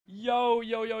Yo,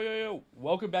 yo, yo, yo, yo.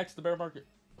 Welcome back to the Bear Market.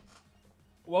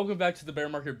 Welcome back to the Bear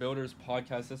Market Builders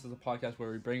podcast. This is a podcast where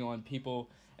we bring on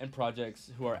people and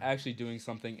projects who are actually doing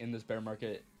something in this bear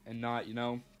market and not,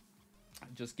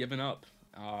 just giving up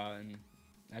and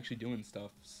actually doing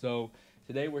stuff. So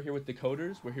today we're here with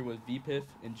Decod3rs. We're here with VPIF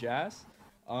and Jazz.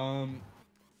 Um,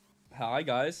 Hi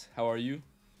guys. How are you?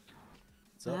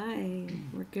 What's up? Hi,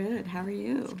 we're good. How are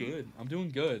It's you? good. I'm doing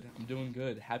good. I'm doing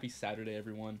good. Happy Saturday,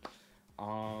 everyone.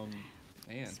 Um,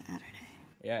 Man, Saturday.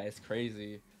 yeah, it's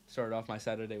crazy. Started off my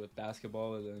Saturday with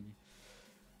basketball and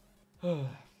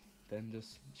then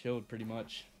just chilled pretty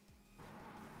much.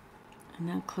 And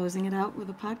now closing it out with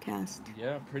a podcast.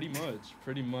 Yeah, pretty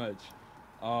much.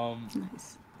 Um,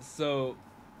 Nice. so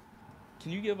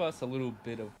can you give us a little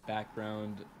bit of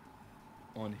background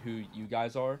on who you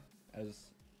guys are as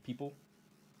people?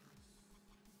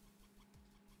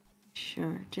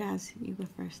 Sure. Jazz, you go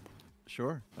first.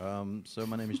 Sure. So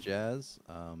my name is Jazz.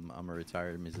 I'm a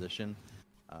retired musician.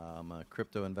 I'm a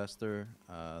crypto investor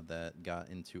that got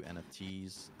into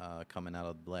NFTs coming out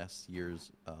of last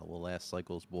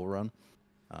cycle's bull run.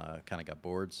 Kind of got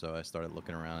bored, so I started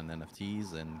looking around in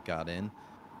NFTs and got in.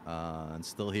 And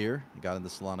still here. Got into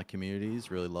Solana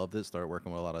communities. Really loved it. Started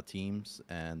working with a lot of teams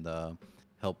and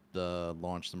helped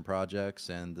launch some projects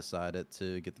and decided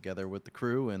to get together with the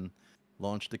crew and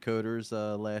launch Decoders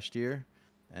last year,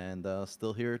 and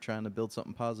still here trying to build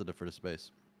something positive for the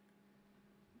space.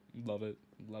 Love it,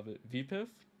 love it. VPIF?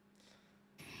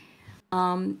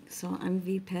 So I'm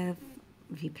VPIF,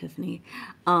 VPiffany.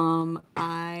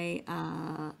 I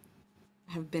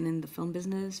have been in the film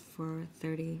business for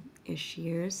 30-ish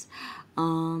years.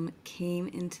 Came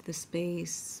into the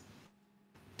space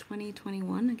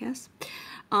 2021, I guess.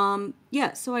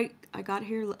 Yeah, so I got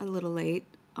here a little late,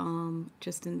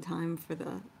 just in time for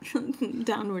the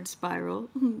downward spiral,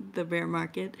 the bear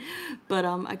market. But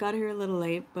I got here a little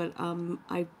late, but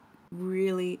I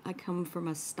come from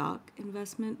a stock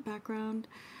investment background.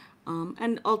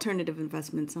 And alternative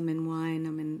investments. I'm in wine,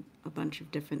 I'm in a bunch of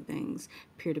different things,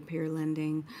 peer to peer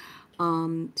lending.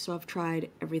 So I've tried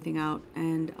everything out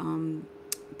and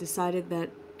decided that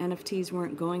NFTs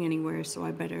weren't going anywhere, so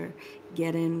I better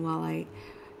get in while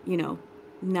you know,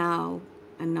 now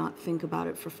and not think about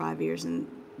it for 5 years and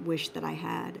wish that I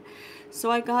had.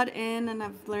 So I got in and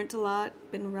I've learned a lot,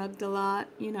 been rugged a lot,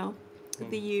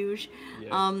 the huge.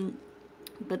 Yes.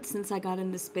 But since I got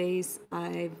into space,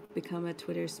 I've become a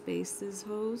Twitter Spaces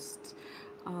host.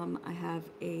 I have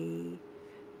a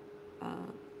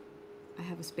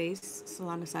space,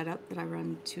 Solana Side Up, that I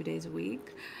run 2 days a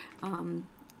week. And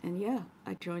yeah,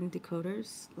 I joined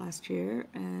Decoders last year,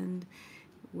 and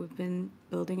we've been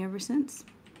building ever since.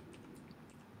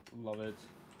 Love it.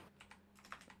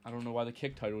 I don't know why the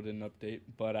kick title didn't update,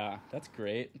 but that's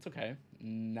great. It's okay.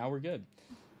 Now we're good.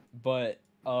 But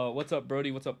what's up, Brody?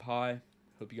 What's up, Pi?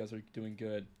 Hope you guys are doing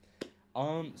good.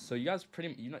 So you guys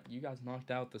you guys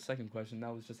knocked out the second question.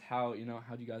 That was just how do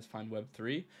you guys find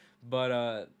Web3?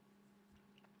 But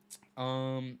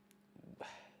um,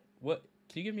 what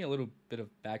can you give me a little bit of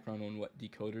background on what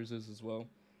Decoders is as well?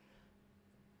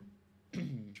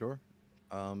 Sure.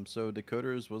 So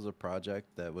Decoders was a project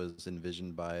that was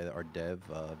envisioned by our dev,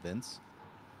 Vince.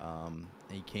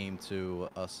 He came to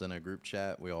us in a group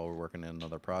chat. We all were working in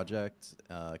another project,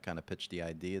 kind of pitched the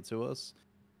idea to us.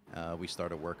 We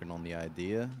started working on the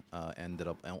idea, ended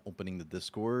up opening the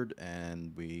Discord,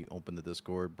 and we opened the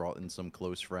Discord, brought in some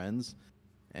close friends,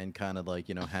 and kind of like,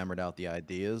 hammered out the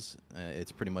ideas.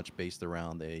 It's pretty much based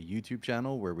around a YouTube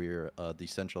channel where we're a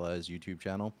decentralized YouTube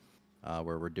channel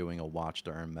where we're doing a watch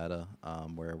to earn meta,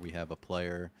 where we have a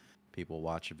player, people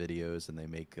watch videos, and they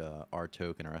make our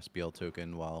token or SBL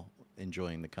token while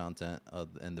enjoying the content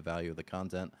and the value of the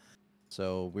content.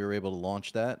 So we were able to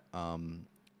launch that.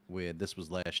 This was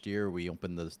last year. We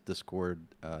opened the Discord,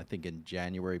 I think in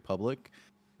January public,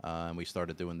 and we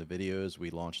started doing the videos.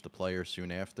 We launched the player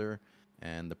soon after,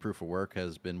 and the proof of work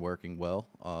has been working well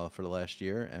for the last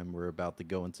year, and we're about to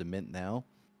go into mint now.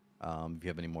 If you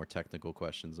have any more technical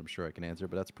questions, I'm sure I can answer,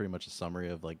 but that's pretty much a summary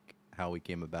of like how we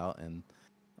came about and,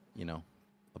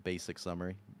 a basic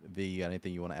summary. V, you got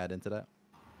anything you want to add into that?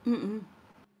 Mm-mm,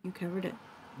 you covered it.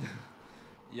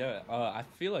 Yeah, I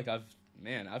feel like I've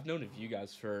known of you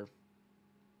guys for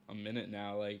a minute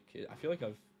now. Like I feel like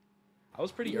I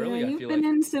was pretty Yeah, early. I you've feel been like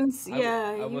in since I, w-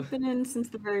 yeah, I was you've been in since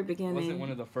the very wasn't one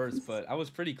beginning. of the first, Since, but I was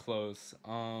pretty close.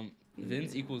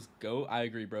 Vince yeah. equals GOAT. I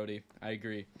agree, Brody. I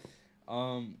agree.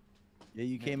 Um, Yeah,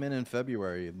 you Man, came in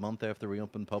February, a month after we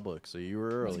opened public, so you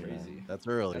were that's early, Yeah, man. crazy. That's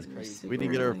early. That's you were crazy. We super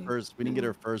didn't get our early. first we didn't Yeah. get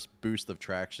our first boost of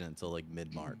traction until like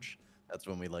mid-March. that's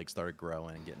when we like started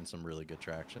growing and getting some really good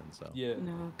traction. So Yeah.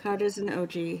 No, Carter's an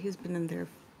OG. He's been in there,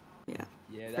 yeah,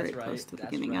 Yeah, very that's close right. to the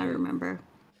That's beginning. I right. remember.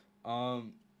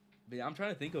 Um, but yeah, I'm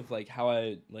trying to think of like how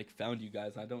I like found you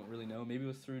guys. I don't really know. Maybe it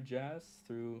was through Jazz,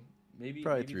 through probably maybe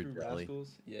through through Jelly.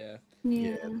 Rascals. Yeah. Yeah,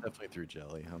 Yeah. definitely through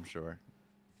Jelly, I'm sure.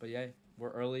 But yeah,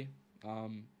 we're early.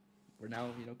 Um, we're now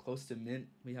close to mint.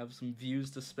 We have some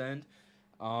views to spend.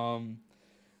 Um,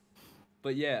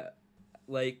 but yeah,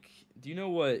 like, do you know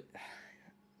what?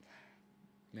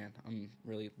 Man, I'm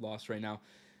really lost right now.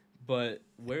 But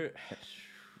where?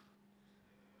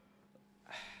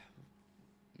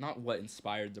 Not what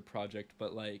inspired the project,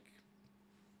 but like,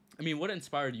 I mean, what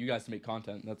inspired you guys to make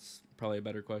content? That's probably a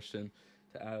better question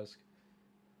to ask.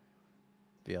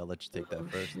 Yeah, I'll let you take that Oh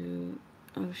first. shoot.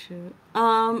 Oh shoot.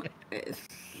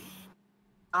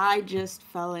 I just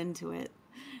fell into it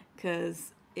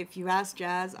because if you ask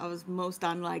Jazz, I was most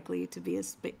unlikely to be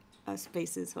a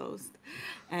Spaces host,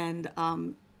 and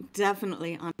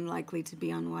definitely unlikely to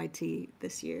be on YT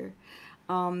this year.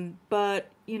 But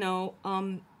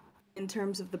in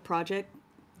terms of the project,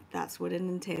 that's what it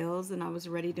entails, and I was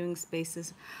already doing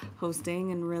Spaces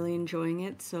hosting and really enjoying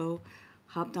it, so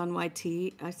hopped on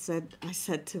YT. I said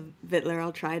to Vittler,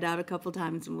 I'll try it out a couple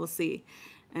times and we'll see.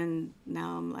 And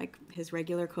now I'm like his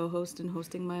regular co-host and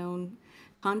hosting my own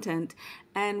content.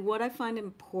 And what I find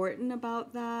important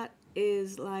about that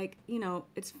is like,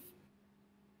 it's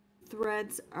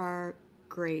threads are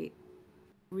great.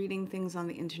 Reading things on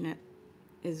the internet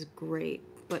is great,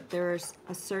 but there's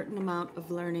a certain amount of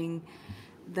learning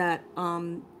that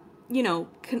and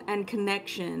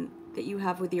connection that you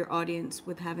have with your audience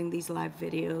with having these live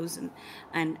videos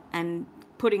and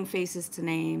putting faces to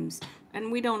names.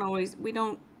 And we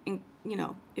don't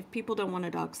if people don't want to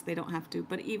dox, they don't have to,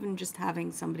 but even just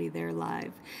having somebody there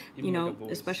live, Even like a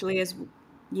voice. especially as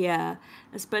yeah,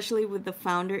 especially with the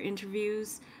founder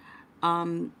interviews,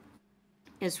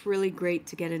 it's really great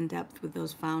to get in depth with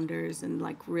those founders and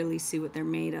like really see what they're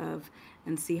made of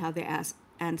and see how they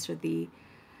answer the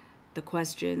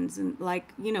questions. And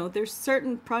like there's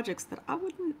certain projects that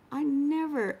I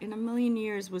never in a million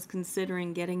years was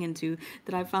considering getting into,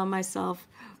 that I found myself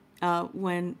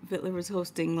when Vittler was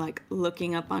hosting, like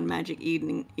looking up on Magic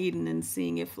Eden and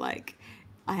seeing if like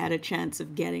I had a chance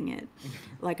of getting it.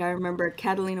 Like I remember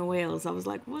Catalina whales. I was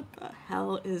like, what the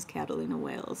hell is Catalina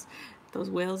whales? Those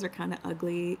whales are kind of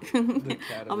ugly. The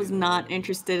I was Catalina not whale.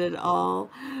 interested at all.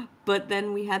 But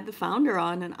then we had the founder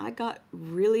on, and I got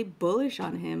really bullish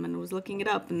on him and was looking it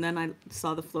up. And then I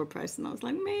saw the floor price, and I was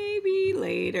like, maybe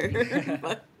later.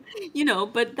 But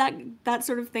but that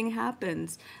sort of thing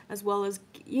happens, as well as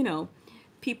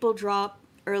people drop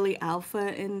early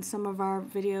alpha in some of our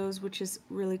videos, which is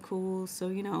really cool. So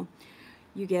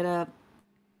you get a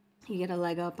you get a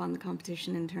leg up on the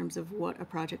competition in terms of what a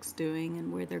project's doing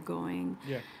and where they're going.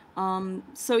 Yeah.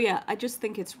 So yeah, I just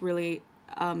think it's really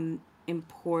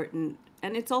important,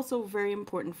 and it's also very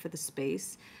important for the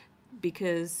space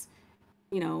because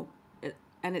you know,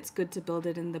 and it's good to build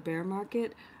it in the bear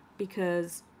market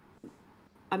because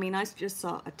I mean, I just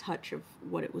saw a touch of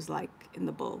what it was like in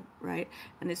the bull, right?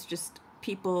 And it's just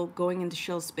people going into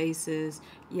shell spaces.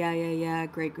 Yeah, yeah, yeah.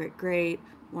 Great, great, great.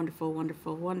 Wonderful,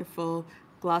 wonderful, wonderful.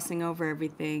 Glossing over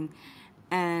everything.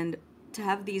 And to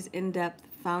have these in depth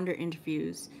founder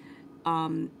interviews,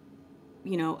 I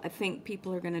think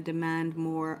people are going to demand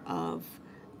more of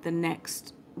the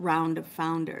next round of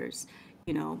founders,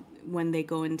 when they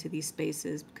go into these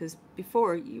spaces, because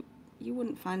before you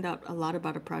wouldn't find out a lot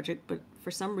about a project, but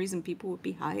for some reason people would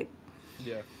be hyped.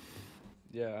 Yeah.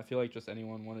 Yeah. I feel like just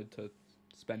anyone wanted to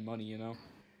spend money.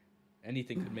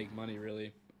 Anything could make money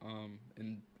really.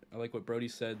 And I like what Brody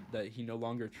said, that he no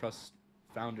longer trusts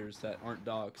founders that aren't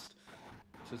doxxed,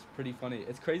 which is pretty funny.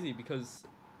 It's crazy because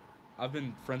I've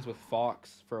been friends with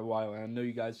Fox for a while, and I know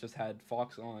you guys just had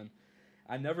Fox on.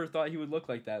 I never thought he would look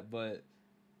like that, but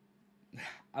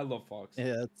I love Fox.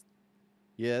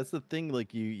 Yeah, it's the thing.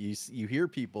 Like you hear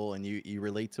people and you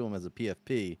relate to them as a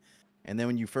PFP, and then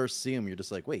when you first see them, you're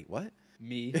just like, wait, what?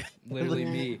 Me, literally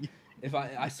Like, Yeah. me. If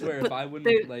I swear, if But I there,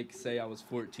 wouldn't like say I was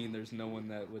 14, there's no one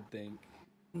that would think.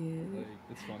 yeah. Like,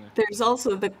 it's funny. There's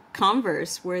also the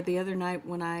converse where the other night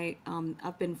when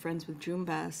I've been friends with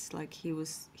Joombas, like he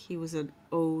was an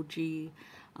OG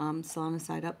Solana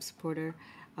Side Up supporter.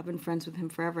 I've been friends with him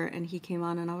forever, and he came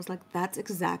on, and I was like, "That's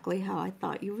exactly how I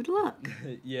thought you would look.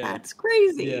 Yeah, That's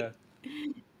crazy." yeah,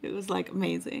 It was like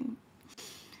amazing.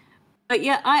 But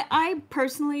yeah, I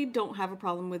personally don't have a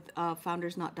problem with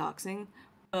founders not doxing,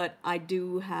 but I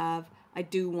do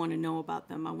want to know about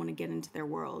them. I want to get into their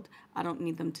world. I don't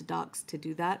need them to dox to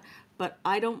do that. But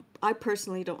I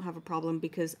personally don't have a problem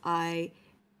because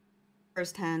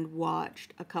firsthand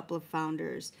watched a couple of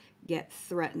founders get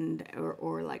threatened,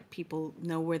 or like people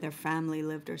know where their family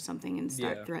lived or something and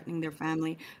start Yeah. threatening their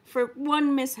family for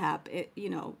one mishap,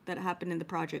 that happened in the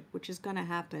project, which is going to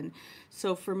happen.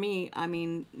 So for me, I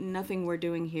mean, nothing we're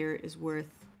doing here is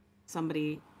worth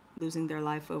somebody losing their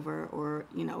life over, or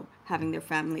having their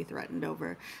family threatened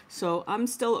over. So I'm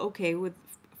still okay with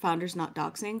founders not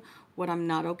doxing. What I'm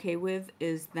not okay with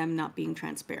is them not being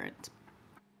transparent.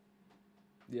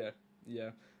 Yeah.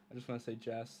 Yeah. I just want to say,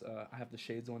 Jess, I have the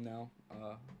shades on now.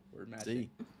 We're matching. See,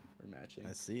 We're matching.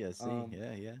 I see, I see. Um,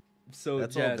 Yeah, yeah. so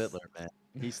That's all Jess, Bitler, man.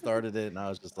 He started it, and I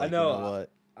was just I like, you know. know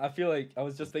what? I feel like I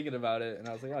was just thinking about it, and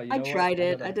I was like, oh, you I know what? tried I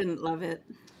it. I gotta. didn't love it.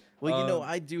 Well, Um,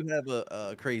 I do have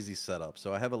a crazy setup,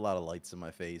 so I have a lot of lights in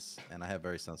my face, and I have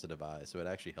very sensitive eyes, so it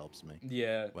actually helps me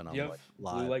yeah. when Do you I'm have like blue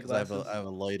live light because glasses? I have a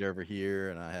light over here,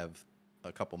 and I have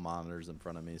a couple monitors in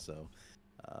front of me, so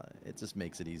it just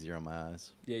makes it easier on my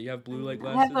eyes. Yeah, you have I blue light mean,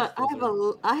 glasses. Those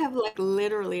are. I have like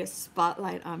literally a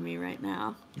spotlight on me right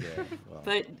now. Yeah,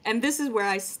 well, And this is where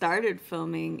I started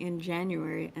filming in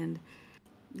January, and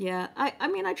yeah, I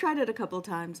mean, I tried it a couple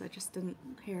times. I just didn't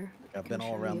here. like I I've can been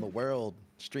all show around you. the world,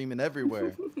 streaming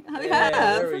everywhere. I Yeah,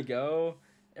 have. there we go.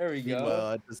 There we go.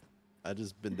 Meanwhile, I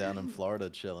just been down in Florida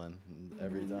chilling, and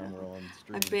every time we're on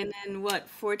I've stream, been in what,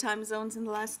 4 time zones in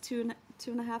the last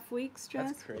 2.5 weeks,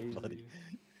 That's Jess? crazy. buddy.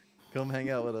 Come hang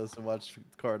out with us and watch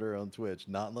Carter on Twitch.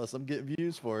 Not unless I'm getting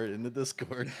views for it in the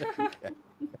Discord. Okay.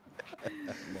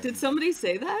 Love Did you. somebody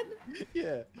say that?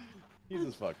 Yeah, he's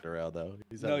just fucked around though.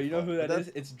 He's No, having you know fun. who But that is?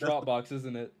 It's that's Dropbox,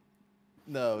 isn't it?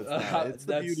 no, it's not. It's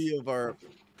the That's beauty of our.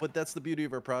 But that's the beauty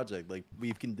of our project. Like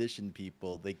we've conditioned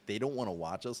people. They don't want to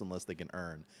watch us unless they can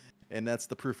earn, and that's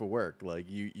the proof of work. Like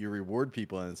you reward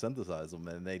people and incentivize them,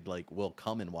 and they like will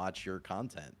come and watch your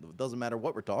content. It doesn't matter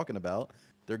what we're talking about.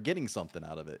 They're getting something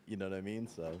out of it. You know what I mean?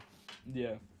 So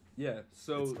yeah, yeah. it's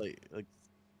So like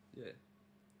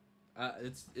yeah,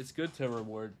 it's good to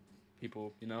reward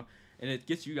people, and it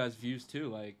gets you guys views too.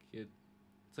 Like it's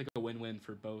like a win-win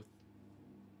for both,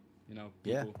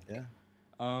 yeah, people. yeah.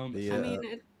 So I The mean,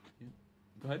 it,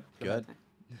 go ahead. Go good. ahead.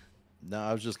 No,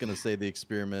 I was just gonna say the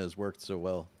experiment has worked so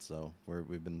well, so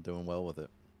we've been doing well with it.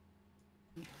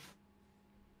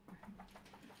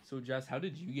 So Jess, how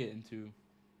did you get into?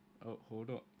 Oh, hold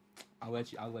up. I'll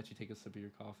let you take a sip of your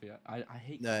coffee. I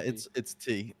hate Nah, coffee. it's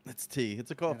tea. It's tea.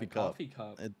 It's a Yeah, coffee cup. coffee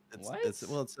cup. It's What?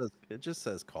 well, it just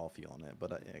says coffee on it,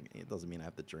 but it doesn't mean I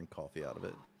have to drink coffee out of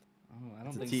it. Oh, I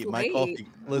don't It's a think tea. so. My wait, coffee.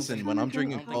 who's Listen, trying when to I'm I drink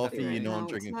drinking don't think that's coffee coffee, you right right. know I'm now? It's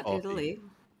drinking not coffee. Italy.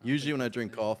 I don't Usually think when I that's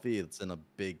drink right. coffee, it's in a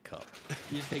big cup.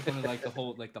 You just take one of like the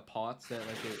whole like the pots that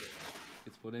like it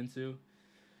gets put into.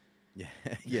 Yeah,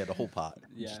 yeah, the whole pot.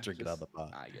 You Yeah, just drink it out of the pot.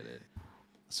 I get it.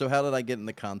 So how did I get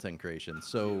into content creation?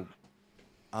 So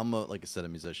I'm like I said, a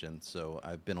musician. So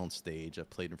I've been on stage. I've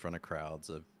played in front of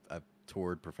crowds. I've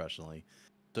toured professionally.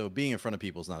 So being in front of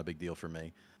people is not a big deal for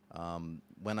me.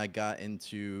 When I got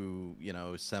into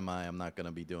I'm not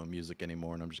gonna be doing music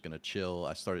anymore, and I'm just gonna chill.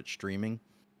 I started streaming.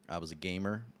 I was a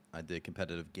gamer. I did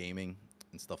competitive gaming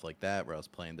and stuff like that, where I was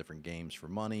playing different games for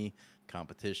money,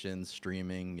 competitions,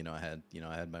 streaming. I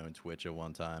had my own Twitch at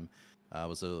one time. I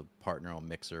was a partner on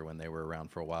Mixer when they were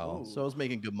around for a while, so I Ooh. was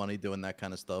making good money doing that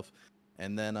kind of stuff.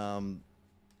 And then,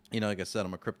 like I said,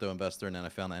 I'm a crypto investor, and then I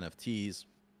found NFTs.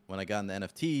 When I got into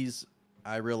NFTs,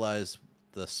 I realized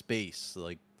the space,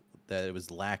 like that it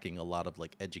was lacking a lot of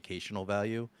like educational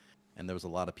value, and there was a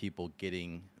lot of people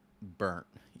getting burnt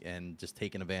and just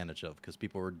taken advantage of because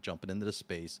people were jumping into the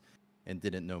space and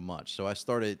didn't know much. So I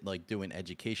started like doing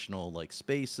educational like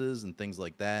spaces and things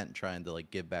like that, and trying to like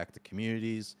give back to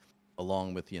communities,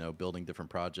 along with building different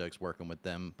projects, working with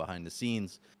them behind the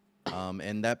scenes.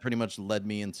 And that pretty much led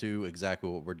me into exactly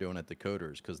what we're doing at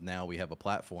Decoders, because now we have a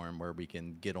platform where we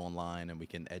can get online and we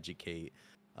can educate.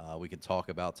 We can talk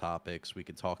about topics. We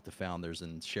can talk to founders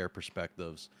and share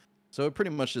perspectives. So it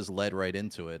pretty much just led right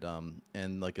into it.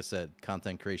 And like I said,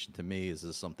 content creation to me is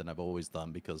just something I've always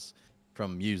done, because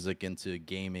from music into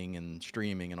gaming and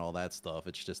streaming and all that stuff,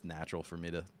 it's just natural for me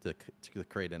to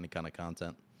create any kind of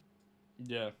content.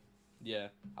 Yeah, yeah.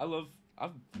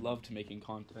 I've loved making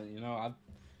content.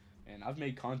 I've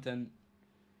made content,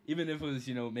 even if it was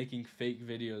making fake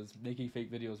videos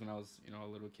when I was a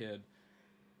little kid.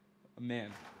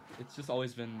 Man, it's just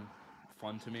always been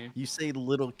fun to me. You say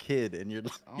little kid, and you're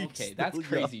Okay, that's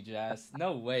still young. crazy, Jazz.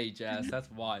 No way, Jazz. That's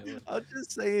wild. I'm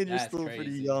just saying you're That's still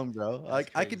pretty crazy. young, bro. That's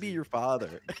I could be crazy. your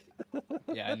father.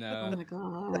 Yeah, I Oh know. my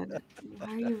God. Why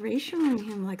are you racializing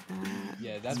him like that?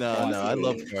 Yeah, that's No, wild. no, I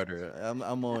love Crazy. Carter. That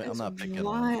I'm is not picking on him.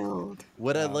 wild.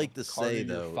 What I'd Wow, like to Carter, say you're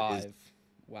though is 5.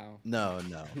 Wow. no,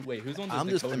 no. Wait, who's on the I'm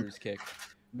just Decoders kick?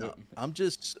 No,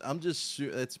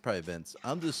 It's probably Vince.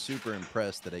 I'm just super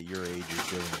impressed that at your age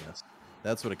you're doing this.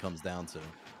 That's what it comes down to.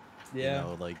 You yeah,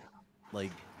 know,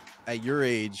 like at your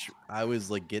age, I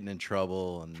was like getting in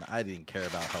trouble and I didn't care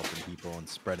about helping people and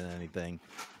spreading anything.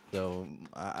 So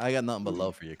I got nothing but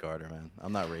love for you, Carter, man.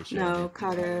 I'm not race shitting you. No,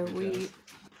 Carter, appreciate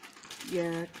that.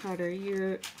 yeah, Carter,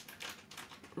 you're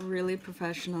really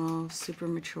professional, super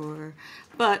mature.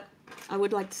 But I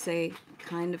would like to say,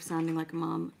 kind of sounding like a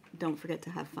mom, don't forget to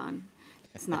have fun.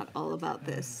 It's not all about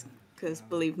this. Because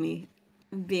believe me,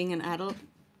 being an adult,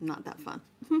 not that fun.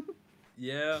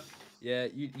 Yeah, yeah,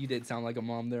 you did sound like a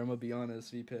mom there. I'm gonna be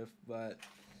honest, VPiff, but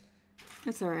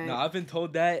It's all no, right. I've been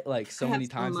told that like I so have many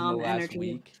some times in the mom last energy.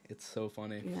 week. It's so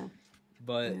funny, Yeah,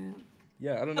 but yeah.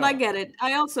 yeah, I don't But I know. get it.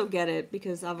 I also get it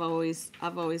because I've always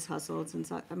hustled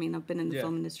since I mean, I've been in the Yeah,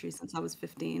 film industry since I was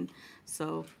 15.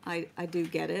 So I do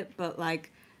get it. But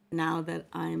like now that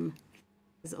I'm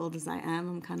as old as I am,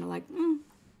 I'm kind of like,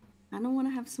 I don't want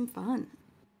to have some fun.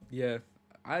 yeah,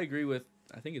 I agree with.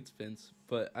 I think it's Vince,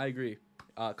 but I agree.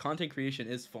 Content creation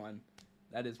is fun.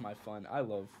 That is my fun. I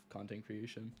love content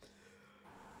creation.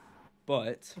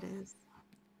 But It is.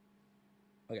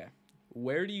 okay,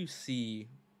 where do you see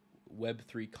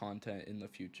Web3 content in the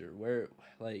future? Where,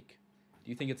 like,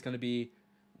 do you think it's going to be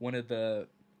one of the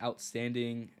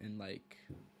outstanding and, like,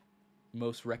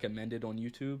 most recommended on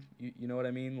YouTube? You know what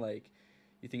I mean? Like,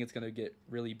 you think it's going to get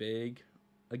really big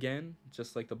again,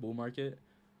 just like the bull market?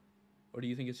 Or do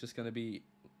you think it's just going to be,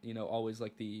 always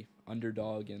like the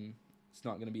underdog and it's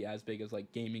not going to be as big as,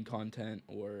 like, gaming content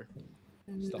or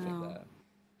stuff like No. that?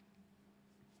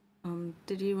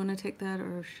 Did you want to take that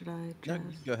or should I No, you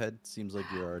can just? go ahead. Seems like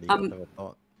you already Um, have a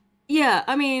thought. yeah,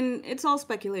 I mean, it's all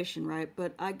speculation, right?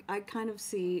 But I kind of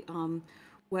see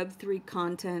Web3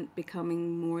 content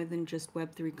becoming more than just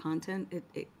Web3 content.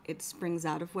 It springs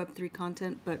out of Web3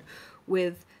 content, but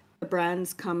with the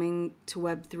brands coming to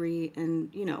Web3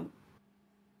 and,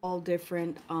 all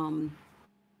different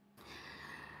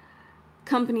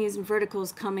companies and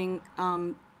verticals coming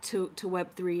to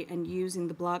Web3 and using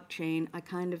the blockchain, I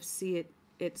kind of see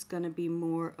it's going to be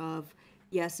more of,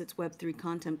 yes, it's Web3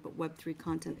 content, but Web3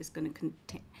 content is going to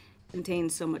contain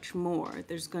so much more.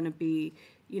 There's going to be,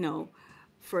 you know,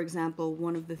 for example,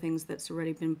 one of the things that's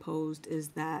already been posed is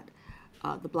that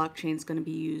the blockchain is going to be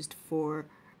used for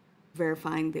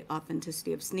verifying the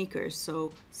authenticity of sneakers.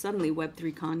 So suddenly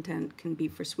Web3 content can be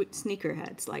for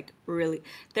sneakerheads. Like, really,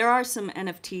 there are some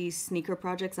NFT sneaker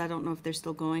projects. I don't know if they're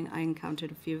still going. I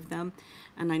encountered a few of them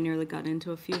and I nearly got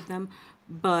into a few of them.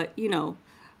 But,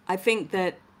 I think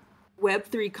that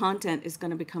Web3 content is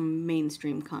going to become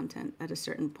mainstream content at a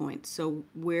certain point. So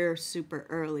we're super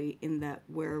early in that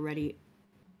we're already,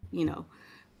 you know,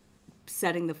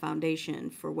 setting the foundation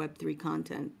for Web3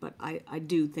 content, but I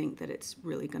do think that it's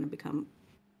really going to become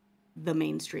the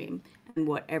mainstream and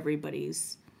what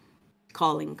everybody's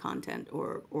calling content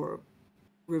or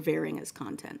revering as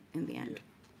content in the Yeah. end.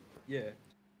 Yeah.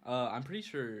 I'm pretty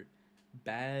sure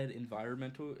bad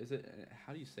environmental is it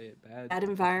how do you say it? Bad Bad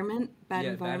environment, bad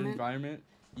Yeah, bad environment. environment.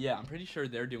 Yeah, I'm pretty sure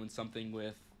they're doing something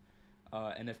with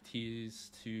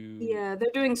NFTs to Yeah, they're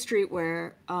doing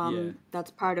streetwear. yeah. That's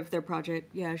part of their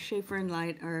project. Yeah, Schaefer and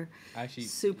Light are Actually,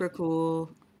 super cool.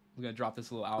 we're gonna drop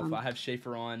this little alpha. Um, I have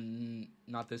Schaefer on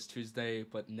not this Tuesday,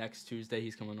 but next Tuesday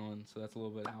he's coming on, so that's a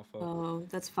little bit alpha. oh,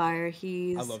 that's fire. I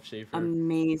He's love Schaefer.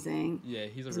 amazing. Yeah,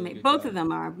 he's a really good Both guy. of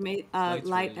them are. Light's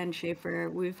Light really and Schaefer.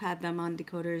 We've had them on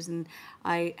Decoders, and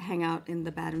I hang out in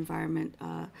the Bad Environment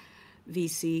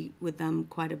VC with them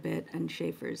quite a bit. And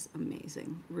Schaefer's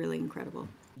amazing. Really incredible.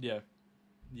 yeah,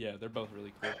 yeah, they're both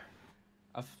really cool.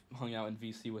 I've hung out in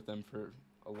VC with them for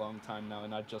a long time now,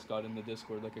 and I just got in the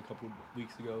Discord like a couple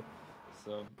weeks ago.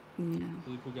 So Yeah.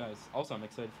 really cool guys. Also, I'm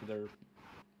excited for their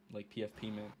like PFP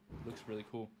man. Looks really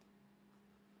cool.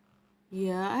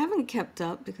 Yeah, I haven't kept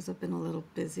up because I've been a little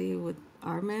busy with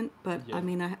Arment, but I Yeah.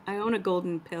 mean, I own a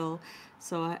golden pill,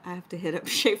 so I have to hit up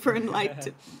Schaefer and Light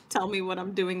to tell me what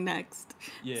I'm doing next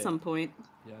at Yeah. some point.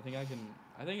 Yeah, I think I can.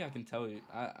 I think I can tell you.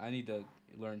 I need to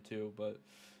learn too, but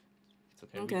it's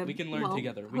okay. Okay, We can learn well,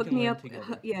 together. We hook can me learn up.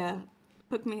 together. Yeah,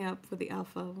 hook me up with the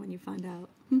alpha when you find out.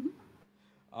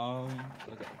 Um.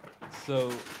 Okay. So,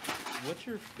 what's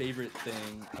your favorite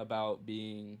thing about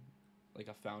being like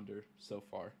a founder so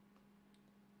far?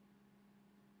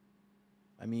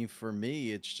 I mean, for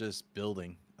me, it's just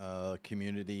building a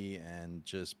community and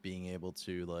just being able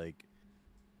to like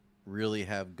really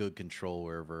have good control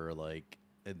over like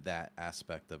that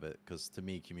aspect of it. Because to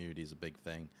me, community is a big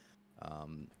thing.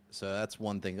 So that's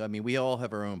one thing. I mean, we all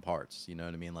have our own parts. You know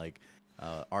what I mean? Like,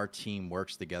 our team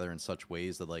works together in such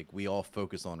ways that like we all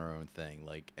focus on our own thing.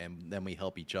 Like, and then we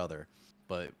help each other.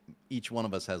 but each one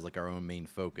of us has like our own main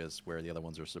focus where the other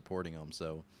ones are supporting them.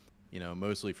 So,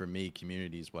 mostly for me,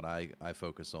 community is what I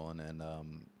focus on, and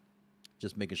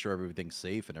just making sure everything's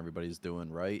safe and everybody's doing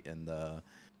right. And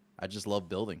I just love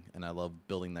building, and I love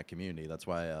building that community. That's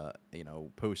why,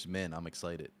 post min, I'm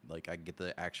excited. Like I get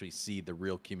to actually see the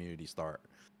real community start,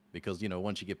 because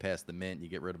once you get past the mint, you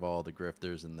get rid of all the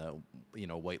grifters and the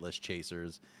whitelist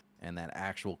chasers, and that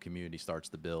actual community starts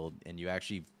to build, and you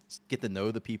actually get to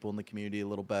know the people in the community a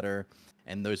little better,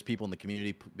 and those people in the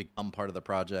community become part of the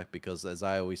project. Because as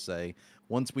I always say,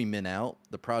 once we min out,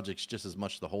 the project's just as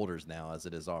much the holders now as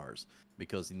it is ours,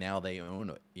 because now they own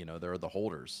it. They're the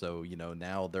holders, so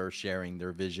now they're sharing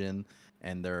their vision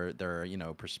and their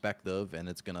perspective, and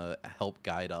it's gonna help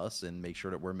guide us and make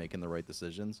sure that we're making the right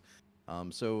decisions.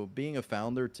 So being a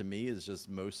founder to me is just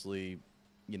mostly,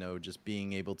 just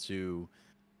being able to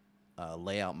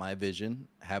lay out my vision,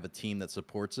 have a team that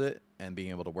supports it, and being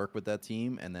able to work with that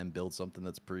team, and then build something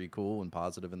that's pretty cool and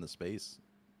positive in the space.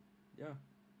 Yeah.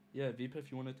 Yeah, Vipa, if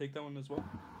you want to take that one as well.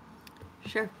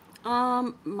 Sure.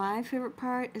 My favorite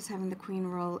part is having the queen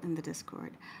role in the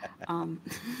Discord. Um,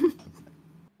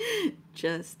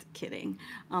 just kidding.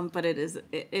 But it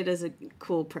is a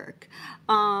cool perk.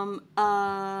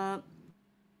 I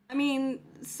mean,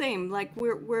 same. Like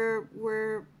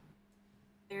we're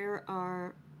there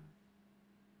are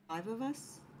five of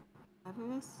us, five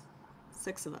of us,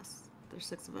 six of us. There's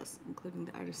six of us, including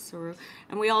the artist Soru,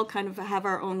 and we all kind of have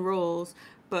our own roles,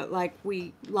 but like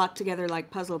we lock together like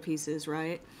puzzle pieces,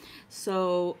 right?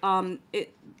 So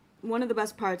it one of the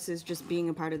best parts is just being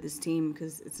a part of this team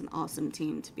because it's an awesome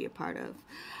team to be a part of.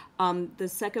 The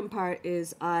second part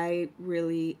is I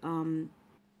really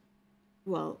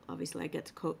well, obviously I get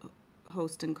to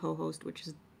host and co-host, which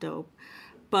is dope.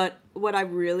 But what I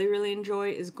really, really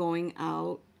enjoy is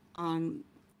on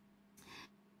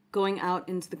going out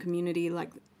into the community,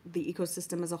 like the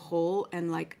ecosystem as a whole,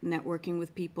 and like networking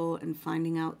with people and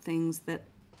finding out things that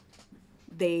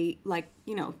they like.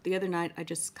 The other night I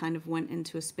just kind of went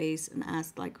into a space and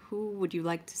asked like, who would you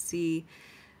like to see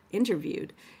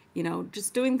interviewed?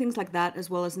 Just doing things like that, as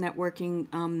well as networking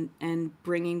and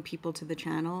bringing people to the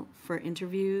channel for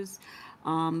interviews.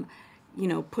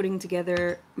 Putting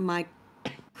together my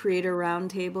creator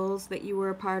roundtables that you were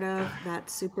a part of.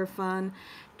 That's super fun.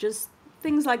 Just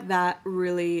things like that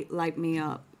really light me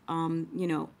up.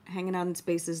 Hanging out in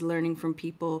spaces, learning from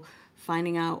people,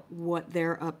 finding out what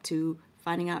they're up to,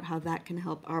 finding out how that can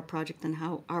help our project and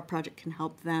how our project can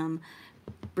help them,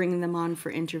 bringing them on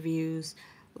for interviews.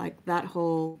 Like that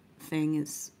whole thing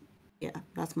is, yeah,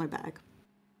 that's my bag.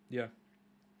 Yeah,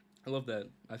 I love that.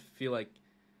 I feel like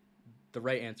the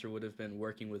right answer would have been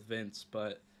working with Vince,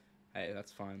 but hey,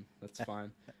 that's fine. That's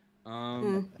fine.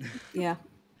 Um, Yeah,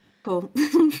 cool.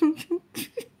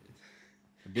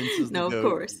 Vince is the No, of goat.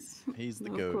 course. He's the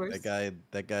No, of goat. That course. guy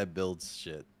that guy builds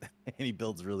shit. And he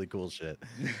builds really cool shit.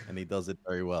 And he does it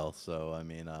very well. So I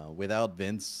mean, without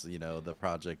Vince, the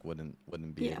project wouldn't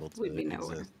be Yeah, able we'd to be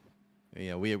nowhere. exist.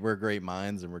 We're great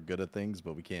minds and we're good at things,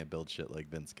 but we can't build shit like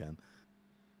Vince can.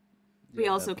 We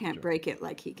yeah. also That's for can't sure. break it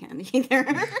like he can either.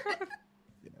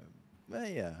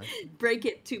 Yeah. Break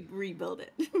it to rebuild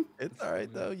it. It's all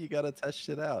right though. You gotta test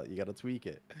shit out. You gotta tweak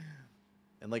it.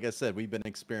 And like I said, we've been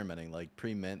experimenting. Like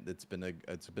pre-mint, it's been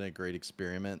a great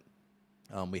experiment.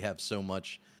 We have so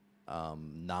much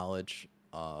knowledge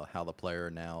how the player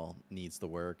now needs to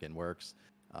work and works.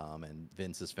 And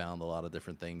Vince has found a lot of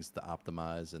different things to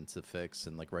optimize and to fix.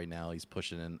 And like right now, he's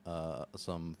pushing in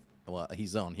some. Well,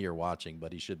 he's on here watching,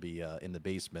 but he should be in the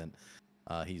basement.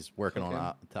 He's working on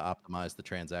Cooking. to optimize the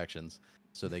transactions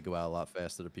so they go out a lot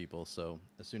faster to people. So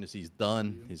as soon as he's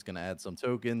done, W. he's gonna add some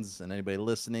tokens, and anybody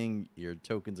listening, your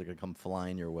tokens are gonna come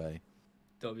flying your way.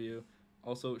 W.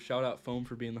 Also, shout out Foam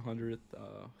for being the 100th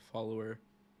follower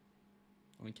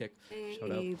on Kick.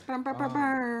 Shout out. Hey, burr, burr,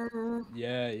 burr, Um, burr.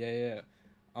 yeah.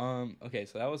 Okay,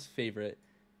 so that was favorite.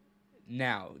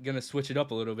 Now, gonna switch it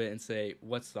up a little bit and say,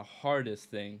 what's the hardest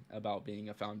thing about being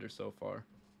a founder so far?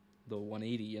 The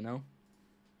 180,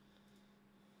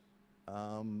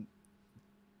 Um,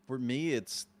 for me,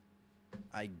 it's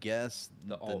I guess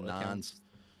the the alt non. accounts.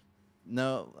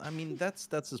 No, I mean that's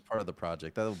just part of the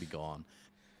project. That'll be gone.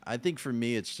 I think for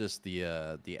me, it's just the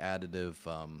additive.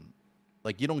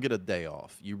 Like you don't get a day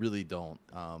off. You really don't.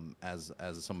 As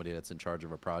somebody that's in charge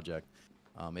of a project,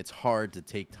 it's hard to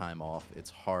take time off.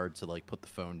 It's hard to like put the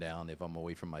phone down if I'm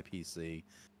away from my PC.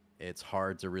 It's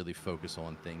hard to really focus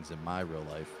on things in my real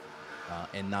life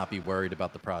and not be worried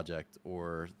about the project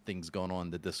or things going on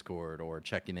in the Discord or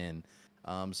checking in.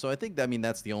 So I think that, I mean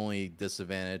that's the only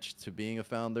disadvantage to being a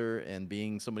founder and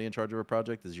being somebody in charge of a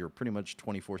project is you're pretty much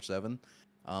 24/7.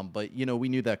 But you know, we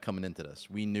knew that coming into this.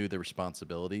 We knew the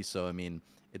responsibility. So I mean,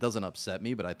 it doesn't upset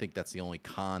me, but I think that's the only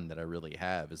con that I really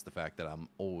have is the fact that I'm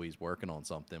always working on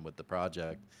something with the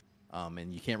project.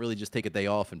 And you can't really just take a day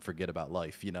off and forget about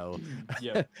life, you know.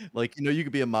 Yep. Like, you know, you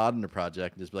could be a mod in a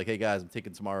project and just be like, hey guys, I'm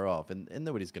taking tomorrow off, and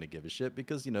nobody's gonna give a shit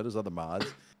because you know there's other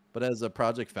mods. But as a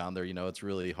project founder, you know, it's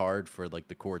really hard for like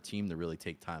the core team to really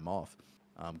take time off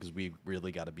because we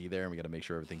really got to be there and we got to make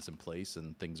sure everything's in place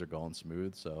and things are going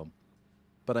smooth. So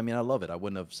but I mean, I love it. I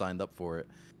wouldn't have signed up for it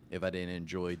if I didn't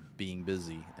enjoy being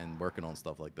busy and working on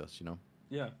stuff like this, you know?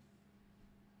 Yeah.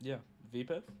 Yeah.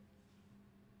 VPIP?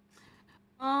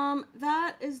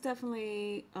 That is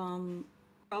definitely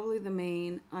probably the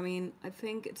main. I mean, I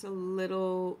think it's a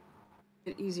little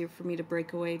bit easier for me to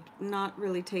break away, not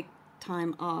really take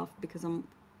time off because I'm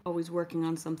always working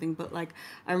on something. But like,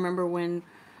 I remember when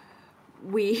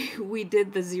we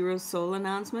did the Zero Soul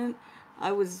announcement,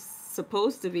 I was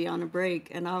supposed to be on a break,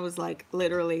 and I was like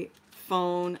literally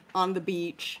phone on the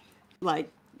beach, like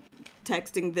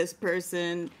texting this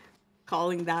person,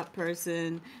 calling that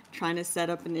person, trying to set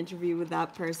up an interview with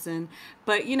that person.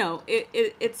 But you know,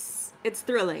 it's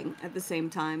thrilling at the same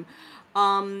time.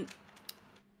 Um,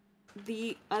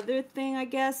 the other thing I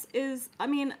guess is, I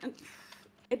mean,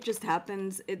 it just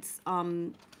happens. It's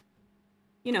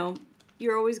you know,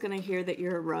 you're always going to hear that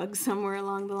you're a rug somewhere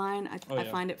along the line. Oh I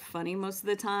yeah. find it funny most of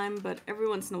the time, but every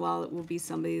once in a while it will be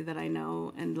somebody that I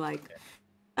know, and like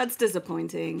that's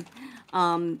disappointing.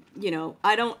 You know,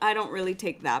 I don't really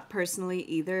take that personally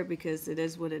either because it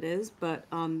is what it is, but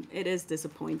it is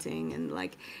disappointing, and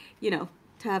like, you know,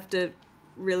 to have to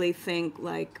really think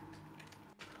like,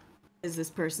 is this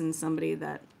person somebody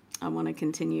that I want to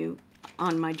continue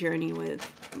on my journey with?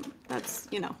 That's,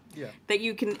 you know, Yeah. that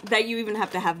you even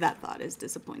have to have that thought is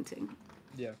disappointing.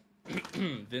 Yeah.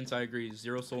 Vince, I agree.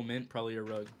 Zero Soul Mint, probably a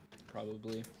rug.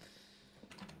 Probably.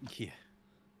 Yeah.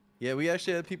 Yeah, we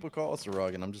actually had people call us a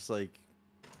rug, and I'm just like,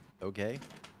 okay,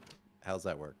 how's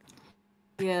that work?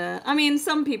 Yeah, I mean,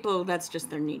 some people that's just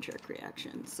their knee jerk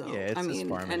reaction. So Yeah, I it's just mean,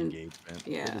 farming and engagement.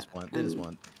 yeah, They just and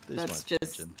want, they just that's want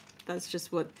just attention. that's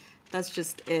just what that's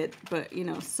just it. But you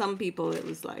know, some people it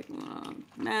was like, oh,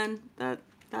 man, that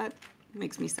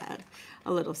makes me sad,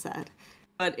 a little sad.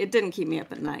 But it didn't keep me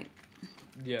up at night.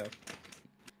 Yeah.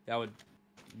 I would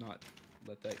not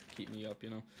let that keep me up, you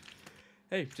know.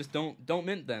 Hey, just don't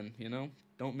mint then, you know?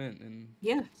 Don't mint and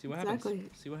Yeah, see what happens. exactly.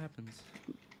 See what happens.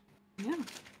 Yeah.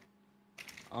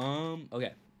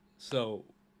 Okay. So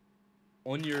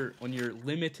on your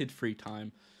limited free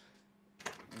time,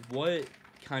 what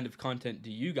kind of content do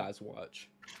you guys watch?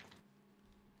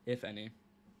 If any?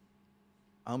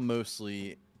 I'm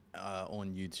mostly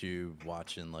on YouTube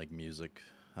watching like music,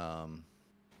 um,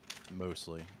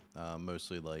 mostly,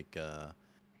 mostly like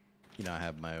you know, I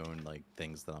have my own like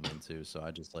things that I'm into, so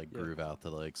I just like Yeah. groove out to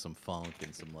like some funk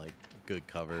and some like good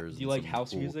covers Do you and like some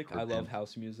house cool music? cover I love bands.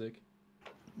 house music.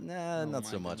 Nah, Oh not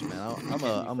my so much, goodness. man.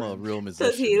 Be I'm a friends. real Does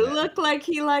musician, he man. look like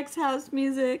he likes house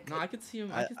music? No, I could see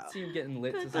him. I I, could see him getting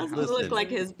lit to That some doesn't house look listen. like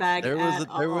music. his bag at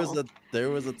all. There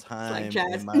was a It's like time in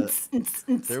jazz. my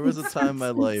there was a time in my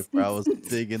life where I was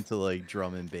big into like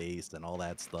drum and bass and all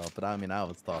that stuff. But I mean, I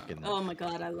was talking, Oh my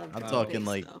god, I love I'm drum and Oh, talking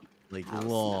bass though. like House, no.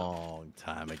 long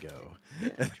time ago.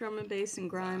 Yeah, drum and bass and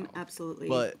grime, wow. absolutely.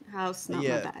 But House, not my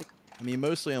yeah, bag. I mean,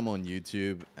 mostly I'm on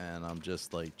YouTube and I'm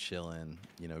just like chilling,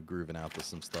 you know, grooving out to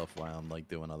some stuff while I'm like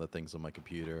doing other things on my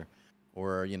computer.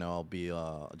 Or, you know, I'll be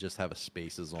just have a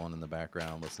spaces on in the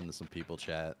background, listen to some people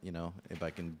chat, you know. If I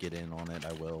can get in on it,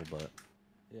 I will, but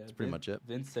Yeah, that's pretty much it.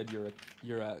 Vince said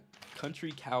you're a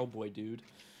country cowboy, dude.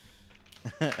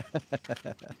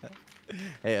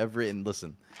 Hey, I've written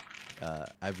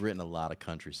a lot of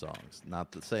country songs.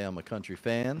 Not to say I'm a country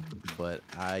fan, but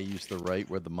I used to write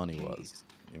where the money was.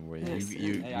 And where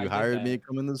Listen, Hey, I you get hired me that. to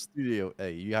come in the studio.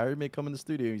 Hey, you hired me to come in the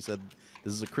studio. You said,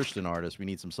 "This is a Christian artist. We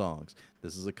need some songs.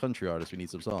 This is a country artist. We need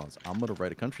some songs." I'm gonna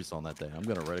write a country song that day. I'm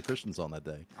gonna write a Christian song that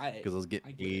day I because I was getting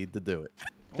I get it. paid to do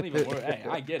Don't even worry. Hey,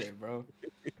 I get it, bro.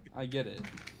 I get it.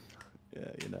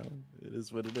 Yeah, you know, it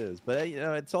is what it is. But you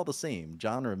know, it's all the same.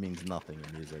 Genre means nothing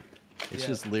in music. It's Yeah,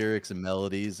 just lyrics and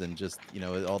melodies, and just you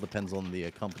know, it all depends on the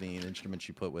accompanying instruments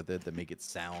you put with it that make it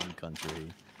sound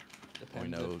country. Or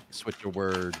you depends if know, switch a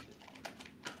word.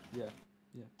 yeah,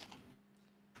 yeah.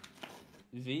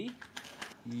 V,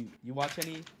 you watch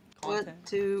any what content?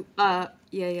 to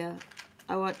yeah, yeah.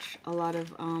 I watch a lot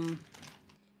of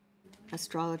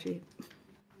astrology.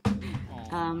 Oh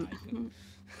Um my god.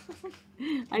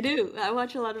 I do. I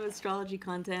watch a lot of astrology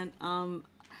content.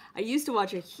 I used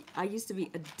to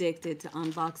be addicted to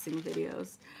unboxing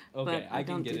videos, but Okay, I I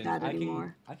can don't get do in. that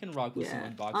anymore. I can rock with some Yeah,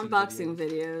 unboxing unboxing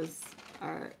videos. videos.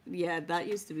 are, yeah, that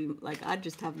used to be like, I'd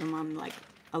just have them on like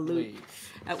a loop Wait,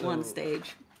 at one so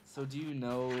stage. so do you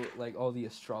know like all the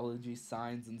astrology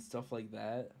signs and stuff like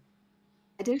that?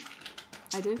 I do.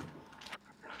 I do.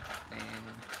 And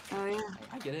Oh yeah,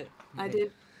 I get it. I Hey,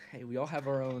 do. hey, we all have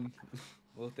our own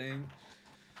little thing.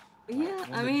 Not Yeah,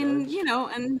 one I to mean, judge.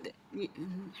 and y-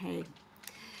 hey,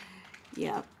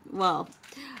 yeah. Well,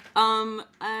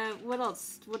 what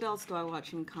else? What else do I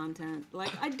watch in content?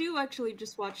 Like, I do actually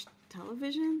just watch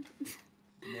television.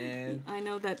 Man, I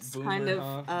know boomer,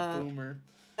 huh? Boomer.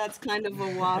 that's kind of a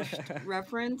washed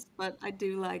reference, but I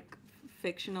do like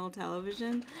fictional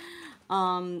television.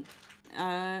 Um,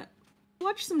 uh,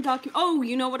 watch some Oh,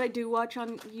 you know what I do watch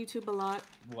on YouTube a lot?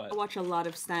 I What? watch a lot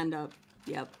of stand up.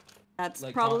 Yep. That's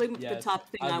Like, probably the yes, top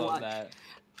thing I I love watch. that.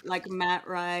 Like Matt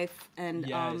Rife and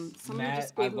Yes, somebody Matt.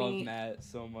 just I gave love me Matt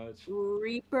so much.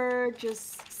 Reaper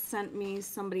just sent me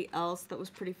somebody else that was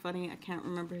pretty funny. I can't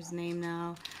remember his name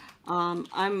now. I'm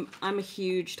a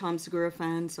huge Tom Segura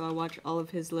fan, so I watch all of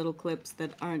his little clips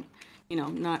that aren't,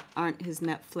 not aren't his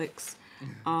Netflix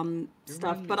You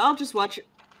stuff. remind me. But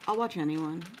I'll watch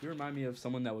anyone. You remind me of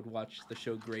someone that would watch the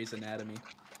show Grey's Anatomy.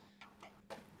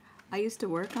 I used to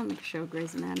work on the show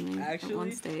Grey's Anatomy at one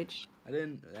Actually, stage. I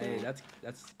didn't. Hey, Yeah.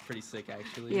 that's pretty sick.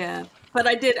 Actually. Yeah, but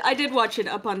I did watch it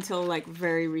up until like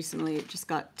very recently. It just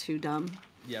got too dumb.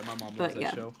 Yeah, my mom loves But that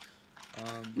yeah, show.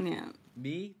 Um, yeah.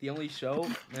 Me, the only show,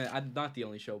 not the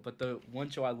only show, but the one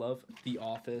show I love, The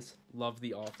Office. Love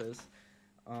The Office.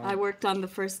 I Um, worked on the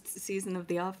first season of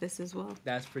The Office as well.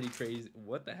 that's pretty crazy.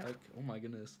 What the heck? Oh my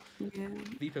goodness. Yeah.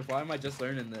 VPIP, why am I just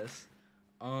learning this?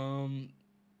 Um,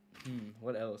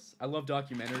 what else? I love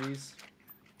documentaries.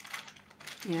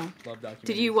 Yeah. Love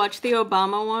Did you documentaries. watch the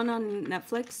Obama one on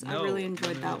Netflix? I No, really no,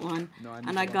 enjoyed no, that no. one. No, I need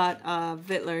And to I watch got that.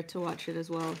 Vittler to watch it as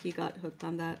well. He got hooked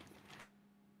on that.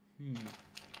 Hmm.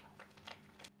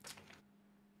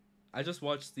 I just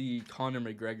watched the Conor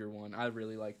McGregor one. I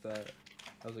really liked that.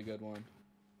 That was a good one.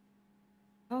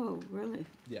 Oh, really?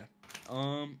 Yeah.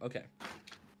 Okay.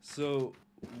 So,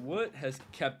 what has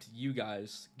kept you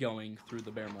guys going through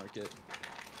the bear market?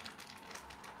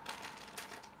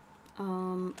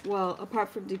 Well, apart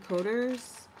from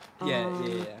Decoders, Yeah, yeah,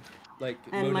 um, yeah. Like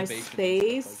and my motivation and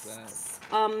stuff like that. space,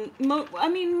 I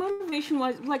mean, motivation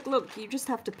wise, like, look, you just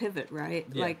have to pivot, right?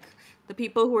 Yeah. Like, the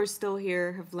people who are still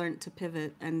here have learned to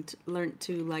pivot and learned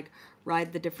to like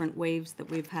ride the different waves that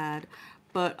we've had.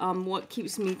 But what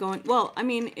keeps me going? Well, I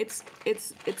mean, it's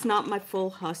not my full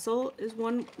hustle is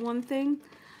one thing.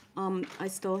 I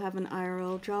still have an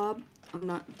IRL job.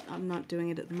 I'm not doing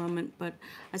it at the moment, but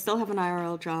I still have an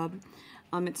IRL job.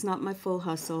 It's not my full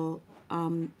hustle.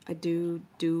 I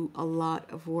do a lot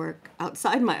of work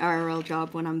outside my IRL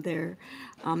job when I'm there,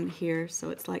 here. So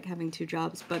it's like having two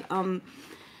jobs. But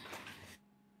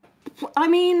I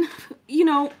mean,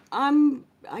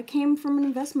 I came from an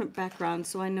investment background,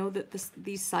 so I know that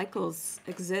these cycles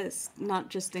exist.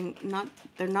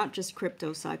 They're not just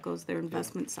crypto cycles; they're Yeah.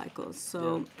 investment cycles. Yeah.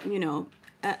 So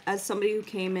as somebody who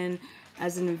came in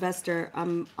as an investor,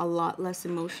 I'm a lot less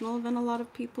emotional than a lot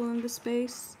of people in the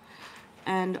space,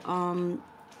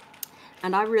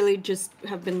 and I really just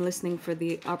have been listening for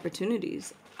the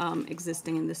opportunities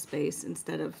existing in this space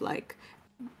instead of like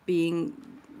being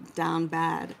down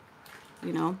bad,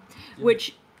 Yeah.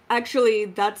 which actually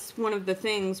that's one of the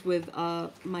things with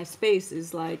my space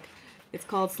is like it's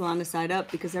called Solana Side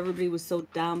Up because everybody was so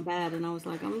down bad, and I was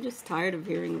like, I'm just tired of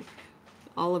hearing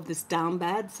all of this down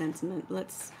bad sentiment.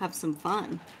 Let's have some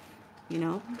fun, you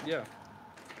know? Yeah.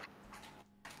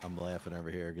 I'm laughing over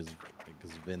here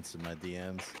because Vince in my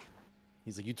DMs.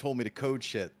 He's like, "You told me to code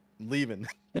shit. I'm leaving."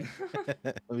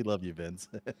 We love you, Vince.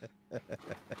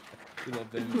 We love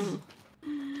Vince.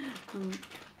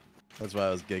 That's why I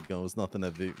was giggling. It was nothing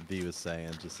that V was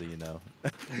saying, just so you know.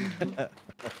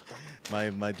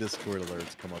 My Discord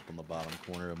alerts come up on the bottom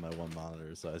corner of my one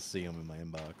monitor, so I see them in my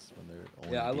inbox when they're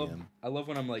only Yeah, DM. I love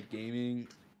when I'm like gaming,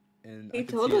 and I He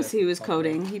can told see us that he was pop up.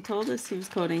 coding. He told us he was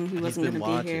coding. He He's wasn't been going to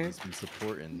be watching. here. He's been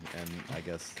supporting, and I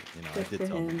guess I Good did for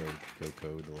tell him him. to go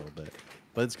code a little bit,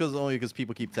 but it's only because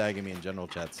people keep tagging me in general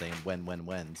chat saying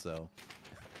when. So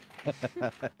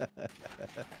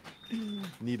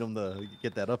need him to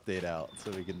get that update out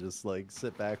so we can just like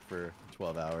sit back for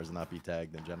 12 hours and not be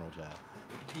tagged in general chat.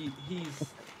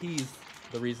 He's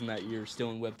the reason that you're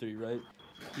still in Web3, right?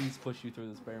 He's pushed you through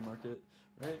this bear market,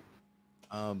 right?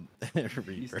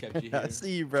 Reaper. kept you I here.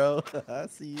 see you, bro. I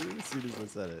see you as soon as I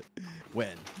said it.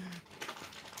 When?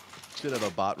 Should have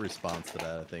a bot response to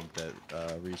that, I think, that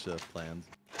Risha planned.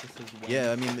 This is when.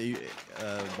 Yeah, I mean,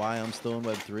 why I'm still in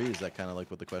Web3, is that kind of like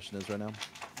what the question is right now?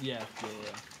 Yeah.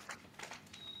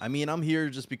 I mean, I'm here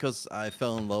just because I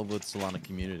fell in love with Solana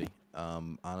community.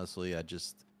 Honestly,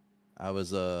 I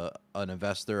was an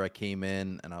investor. I came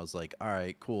in and I was like, all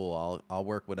right, cool. I'll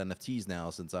work with NFTs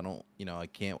now since I don't, I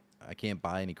can't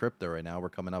buy any crypto right now. We're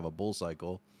coming out of a bull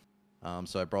cycle.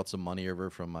 So I brought some money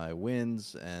over from my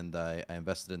wins and I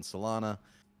invested in Solana.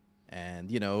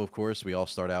 And of course, we all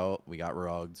start out. We got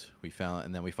rugged.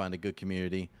 And then we find a good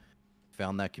community.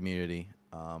 Found that community.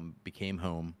 Became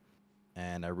home,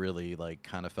 and I really like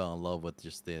kind of fell in love with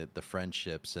just the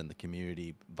friendships and the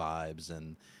community vibes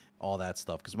and all that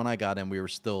stuff. Because when I got in, we were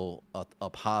still a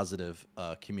positive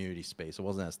community space. It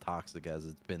wasn't as toxic as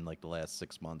it's been like the last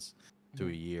 6 months to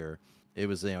a year. It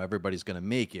was, everybody's gonna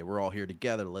make it. We're all here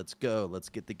together. Let's go. Let's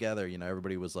get together.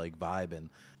 Everybody was like vibing,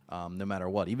 no matter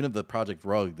what. Even if the project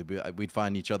rugged, we'd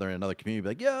find each other in another community, be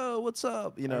like, "Yo, what's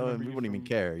up?" I And remember we you wouldn't even from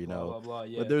care, blah blah blah. But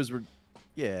Yeah. those were,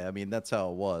 yeah. I mean, that's how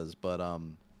it was. But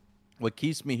what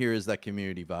keeps me here is that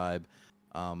community vibe.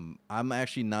 I'm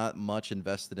actually not much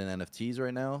invested in NFTs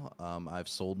right now. I've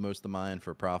sold most of mine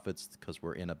for profits because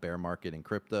we're in a bear market in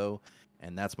crypto,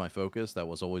 and that's my focus. That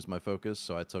was always my focus.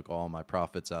 So I took all my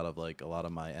profits out of like a lot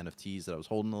of my NFTs that I was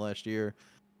holding the last year,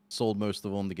 sold most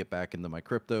of them to get back into my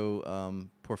crypto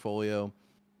portfolio.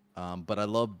 But I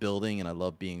love building and I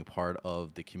love being part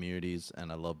of the communities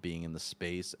and I love being in the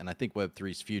space. And I think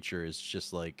Web3's future is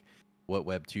just like what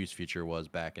Web2's future was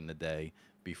back in the day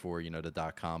before, the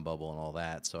dot-com bubble and all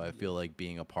that. So I feel like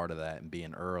being a part of that and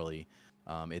being early,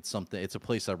 it's a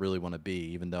place I really want to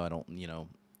be, even though I don't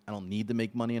need to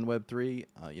make money in Web3,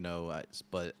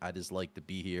 but I just like to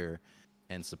be here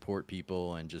and support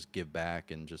people and just give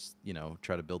back and just,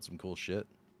 try to build some cool shit.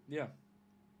 Yeah.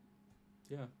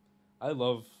 Yeah. I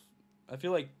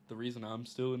feel like the reason I'm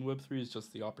still in Web3 is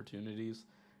just the opportunities,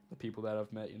 the people that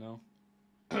I've met,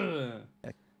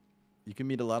 You can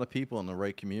meet a lot of people in the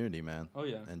right community, man. Oh,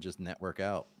 yeah. And just network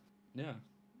out. Yeah.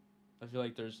 I feel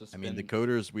like there's just I mean,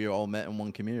 Decod3rs, we all met in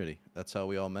one community. That's how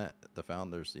we all met. The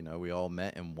founders, we all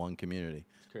met in one community.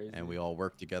 It's crazy. And we all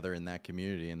worked together in that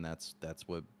community, and that's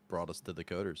what brought us to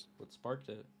Decod3rs. What sparked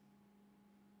it.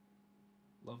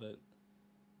 Love it.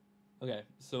 Okay,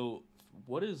 so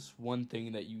what is one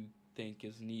thing that you think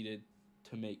is needed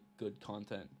to make good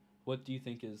content? What do you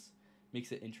think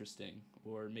makes it interesting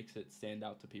or makes it stand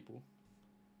out to people?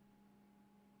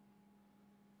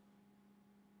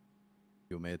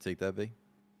 You want me to take that, V?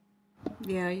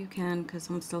 Yeah, you can, because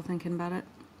I'm still thinking about it.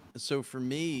 So for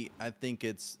me, I think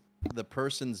it's the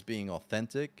person's being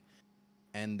authentic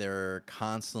and they're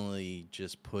constantly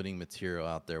just putting material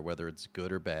out there, whether it's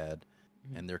good or bad,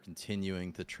 and they're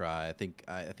continuing to try. I think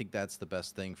that's the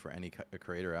best thing for any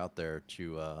creator out there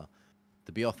to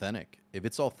be authentic. If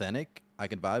it's authentic, I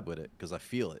can vibe with it because I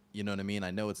feel it. You know what I mean?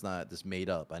 I know it's not just made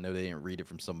up. I know they didn't read it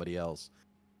from somebody else.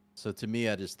 So to me,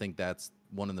 I just think that's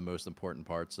one of the most important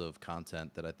parts of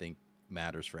content that I think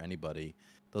matters for anybody.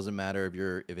 Doesn't matter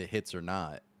if it hits or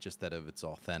not, just that if it's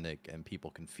authentic and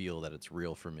people can feel that it's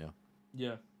real from you.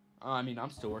 Yeah. I mean, I'm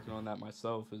still working on that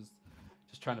myself, is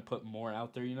just trying to put more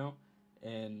out there,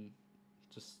 and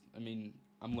just, I mean,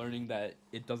 I'm learning that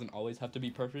it doesn't always have to be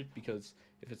perfect, because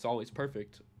if it's always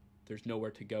perfect, there's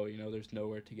nowhere to go, there's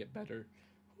nowhere to get better.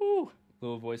 Woo!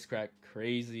 Little voice crack,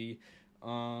 crazy.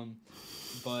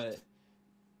 But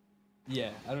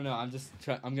yeah, I don't know.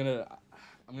 I'm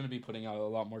gonna be putting out a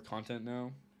lot more content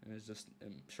now, and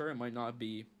I'm sure it might not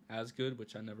be as good,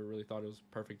 which I never really thought it was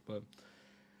perfect, but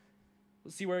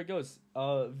let's see where it goes.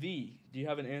 V, do you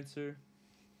have an answer?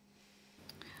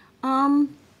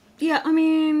 Yeah, I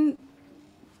mean,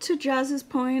 to Jazz's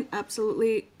point,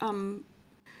 absolutely.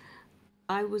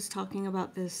 I was talking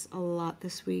about this a lot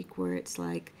this week, where it's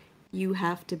like you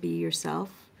have to be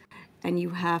yourself, and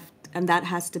and that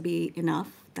has to be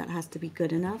enough. That has to be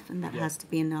good enough, and that has to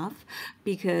be enough,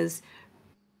 because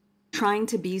trying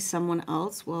to be someone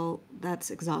else, well,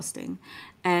 that's exhausting,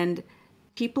 and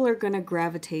people are gonna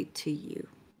gravitate to you.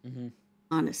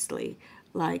 Honestly,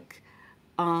 like,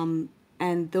 and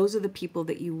those are the people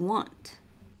that you want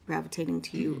gravitating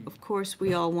to you. Of course,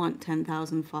 we all want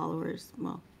 10,000 followers.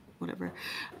 Well, whatever.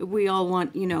 We all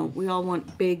want, we all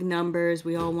want big numbers.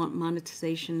 We all want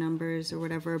monetization numbers or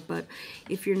whatever. But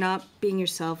if you're not being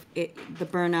yourself, the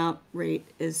burnout rate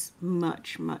is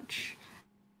much, much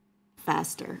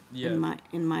faster in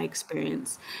my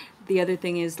experience. The other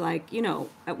thing is, like,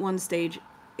 at one stage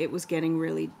it was getting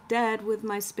really dead with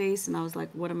my space, and I was like,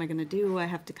 what am I going to do? I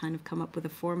have to kind of come up with a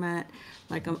format,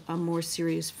 like a more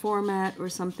serious format or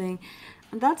something.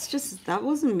 And that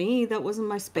wasn't me. That wasn't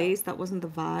my space. That wasn't the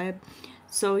vibe.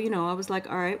 So, I was like,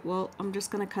 all right, well, I'm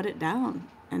just going to cut it down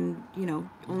and,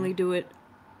 only do it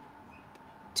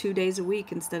 2 days a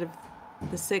week instead of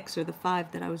the 6 or the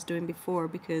 5 that I was doing before,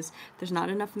 because there's not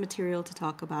enough material to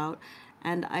talk about,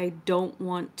 and I don't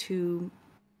want to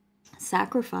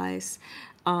sacrifice,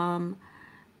 you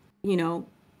know,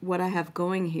 what I have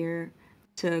going here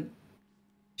to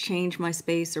change my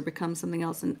space or become something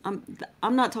else. And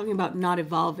I'm not talking about not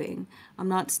evolving. I'm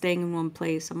not staying in one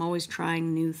place. I'm always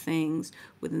trying new things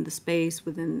within the space,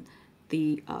 within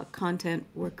the content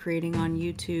we're creating on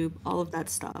YouTube, all of that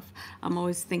stuff. I'm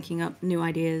always thinking up new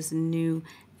ideas and new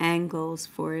angles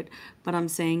for it. But I'm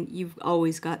saying you've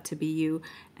always got to be you.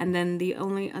 And then the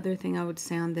only other thing I would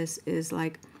say on this is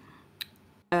like,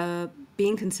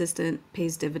 being consistent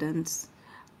pays dividends.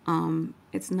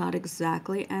 It's not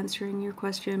exactly answering your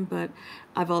question, but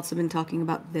I've also been talking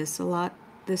about this a lot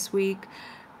this week.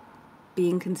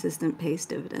 Being consistent pays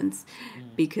dividends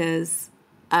because,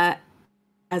 as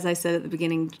I said at the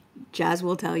beginning, Jazz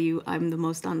will tell you I'm the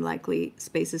most unlikely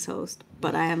Spaces host,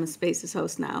 but I am a Spaces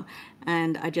host now,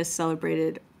 and I just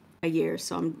celebrated a year,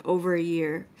 so I'm over a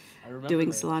year doing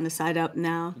that. Solana Side Up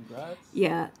now. Congrats.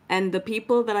 Yeah, and the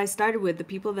people that I started with, the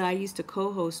people that I used to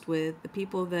co-host with, the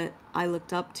people that I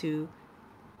looked up to,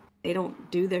 they don't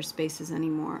do their spaces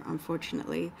anymore,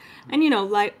 unfortunately. And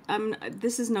like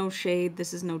this is no shade,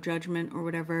 this is no judgment or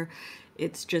whatever.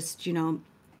 It's just,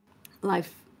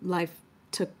 life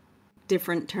took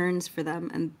different turns for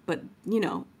them, and but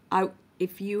I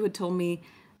if you had told me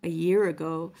a year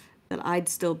ago that I'd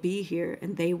still be here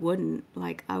and they wouldn't,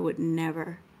 like, I would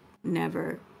never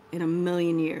in a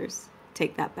million years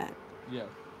take that bet. Yeah,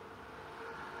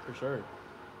 for sure.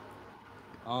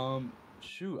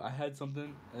 Shoot, I had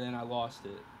something and then I lost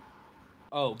it.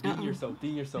 Oh, being yourself,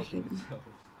 being yourself, being yourself.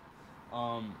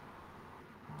 Um,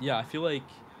 yeah, I feel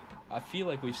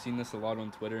like we've seen this a lot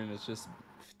on Twitter, and it's just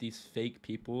these fake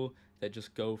people that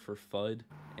just go for FUD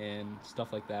and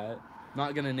stuff like that.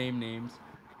 Not gonna name names,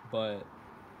 but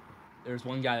there's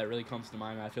one guy that really comes to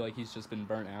mind. And I feel like he's just been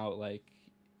burnt out. Like,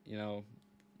 you know,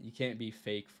 you can't be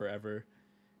fake forever,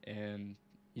 and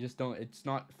you just don't. It's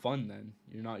not fun then.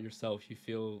 You're not yourself. You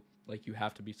feel like you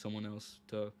have to be someone else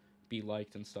to be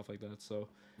liked and stuff like that. So,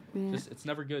 Yeah. just it's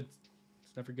never good.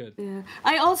 It's never good. Yeah.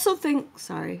 I also think,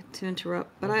 sorry to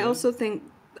interrupt, but I also think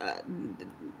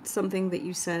something that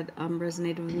you said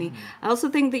resonated with me. I also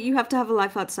think that you have to have a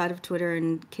life outside of Twitter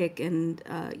and Kick and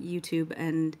YouTube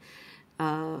and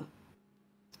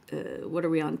what are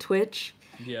we on, Twitch?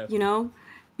 Yeah.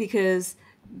 Because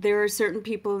there are certain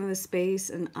people in the space,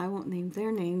 and I won't name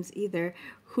their names either,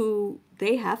 who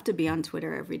they have to be on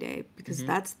Twitter every day because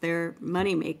that's their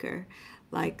moneymaker.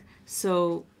 Like,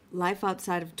 so life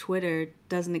outside of Twitter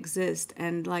doesn't exist,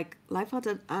 and like life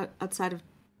outside of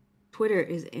Twitter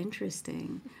is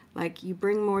interesting. Like, you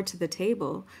bring more to the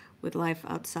table with life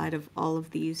outside of all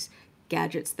of these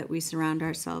gadgets that we surround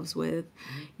ourselves with.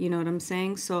 You know what I'm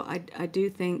saying? So I do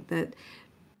think that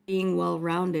being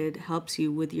well-rounded helps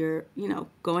you with your,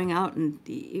 going out, and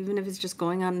even if it's just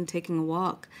going out and taking a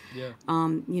walk, Yeah.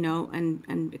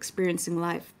 and experiencing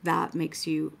life, that makes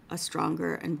you a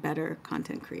stronger and better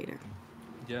content creator.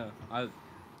 Yeah. I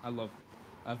love.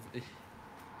 I've.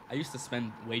 I used to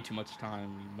spend way too much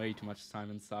time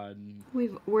inside. And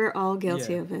We're all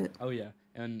guilty yeah. of it. Oh yeah.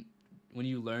 And when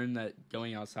you learn that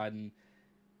going outside and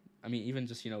I mean, even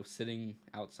just, sitting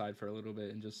outside for a little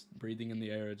bit and just breathing in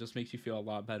the air, it just makes you feel a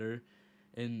lot better.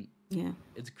 And Yeah.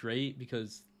 it's great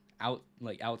because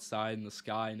outside in the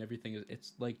sky and everything,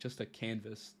 it's like just a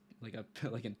canvas, like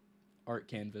like an art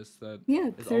canvas that Yeah,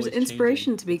 is there's always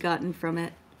inspiration changing. to be gotten from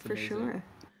it, It's for amazing. sure.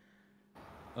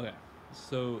 Okay,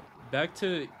 so back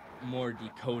to more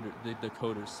the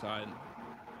decoder side.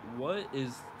 What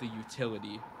is the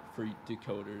utility for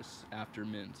decoders after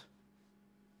mint?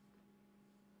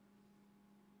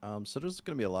 So there's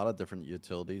going to be a lot of different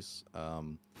utilities.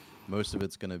 Most of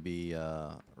it's going to be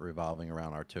revolving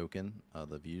around our token,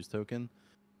 the views token.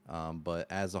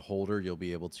 But as a holder, you'll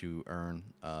be able to earn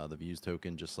the views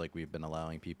token just like we've been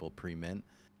allowing people pre-mint.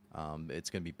 It's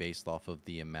going to be based off of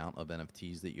the amount of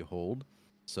NFTs that you hold.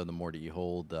 So the more that you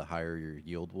hold, the higher your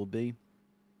yield will be.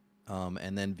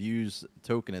 And then views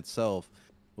token itself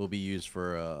will be used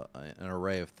for an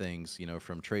array of things,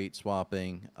 from trait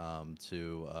swapping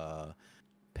to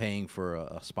paying for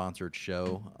a sponsored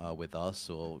show with us.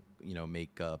 So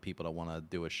make people that want to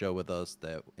do a show with us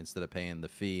that instead of paying the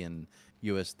fee in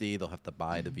USD, they'll have to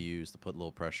buy the views to put a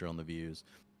little pressure on the views.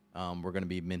 We're going to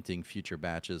be minting future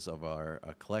batches of our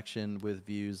collection with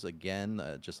views again,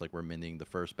 just like we're minting the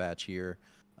first batch here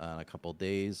in a couple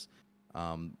days.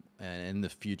 And in the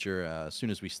future, as soon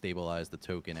as we stabilize the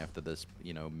token after this,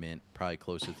 mint, probably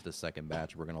closer to the second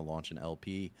batch, we're going to launch an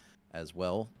LP as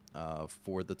well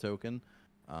for the token.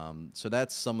 So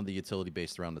that's some of the utility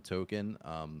based around the token.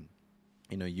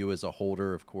 You as a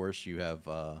holder, of course, you have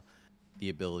the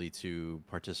ability to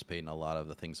participate in a lot of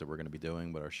the things that we're going to be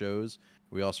doing with our shows.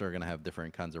 We also are going to have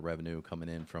different kinds of revenue coming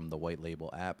in from the white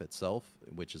label app itself,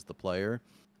 which is the player,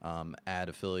 ad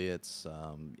affiliates,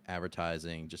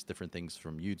 advertising, just different things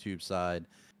from YouTube side,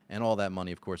 and all that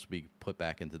money, of course, will be put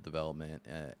back into development,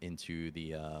 into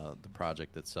the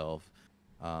project itself.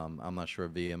 I'm not sure,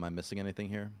 V, am I missing anything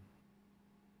here?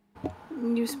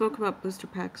 You spoke about booster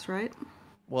packs, right?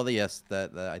 Well, yes,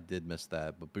 that I did miss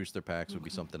that, but booster packs would be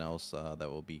something else that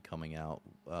will be coming out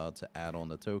to add on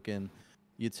the token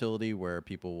utility, where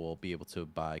people will be able to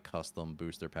buy custom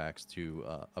booster packs to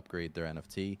upgrade their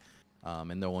NFT,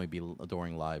 and they'll only be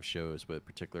during live shows with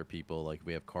particular people. Like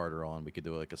we have Carter on, we could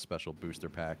do like a special booster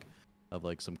pack of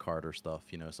like some Carter stuff,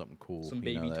 something cool, Some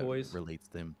baby that toys. relates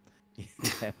to him.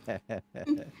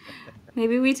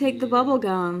 Maybe we take the Yeah. bubble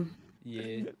gum.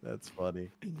 Yeah. That's funny.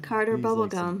 Carter He's bubble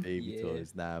like some gum. baby Yeah.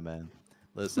 toys. Nah, man.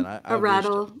 Listen, I A wish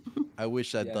rattle.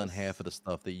 I'd done Yes. half of the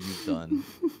stuff that you've done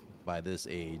by this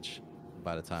age,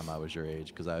 by the time I was your age,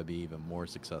 because I would be even more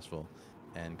successful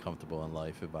and comfortable in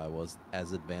life if I was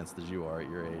as advanced as you are at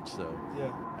your age. So,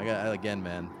 Yeah. again,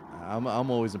 man, I'm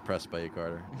always impressed by you,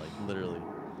 Carter. Like literally,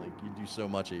 like you do so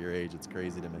much at your age. It's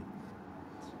crazy to me.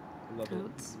 Love it.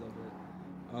 Totes.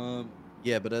 Love it.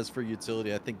 Yeah, but as for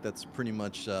utility, I think that's pretty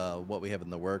much what we have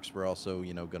in the works. We're also,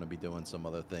 going to be doing some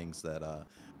other things that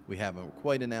we haven't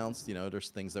quite announced. There's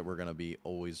things that we're going to be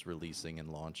always releasing and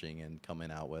launching and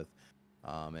coming out with.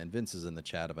 And Vince is in the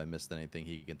chat. If I missed anything,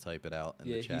 he can type it out in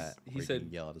Yeah, the chat. he Or said he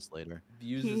can yell at us later.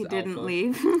 Views He is didn't alpha.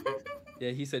 leave.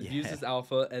 Yeah, he said views Yeah. is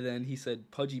alpha, and then he said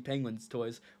Pudgy Penguins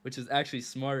toys, which is actually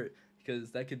smart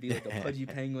because that could be like a Pudgy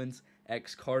Penguins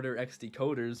X Carter X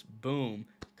Decoders. Boom,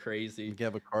 You crazy. can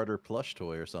have a Carter plush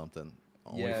toy or something.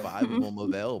 Only Yeah. 5 of them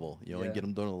available. You only Yeah. get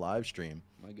them during a live stream.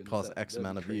 My goodness, Costs X that'd be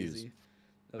amount of views. crazy.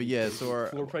 That'd But be yeah, crazy. so our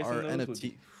floor price on those would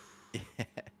NFT. be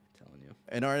telling you.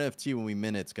 And our NFT, when we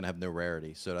mint it's going to have no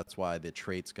rarity. So that's why the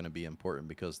trait's going to be important,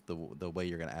 because the way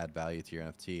you're going to add value to your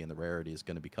NFT and the rarity is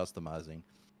going to be customizing.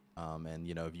 And,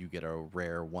 if you get a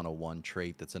rare 101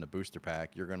 trait that's in a booster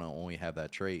pack, you're going to only have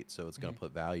that trait. So it's going to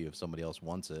put value if somebody else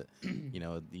wants it.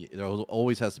 There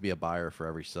always has to be a buyer for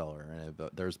every seller. And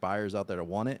if there's buyers out there that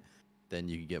want it, then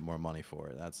you can get more money for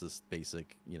it. That's just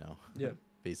basic, Yeah,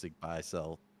 basic buy,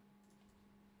 sell.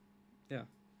 yeah,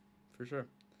 for sure.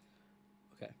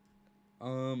 Okay.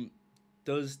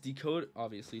 Does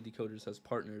obviously Decoders has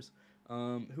partners.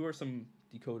 Who are some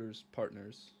Decoders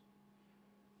partners?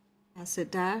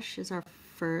 Acid Dash is our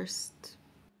first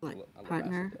I love Acid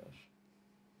partner. Dash.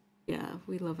 Yeah,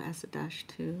 we love Acid Dash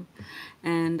too.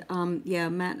 And yeah,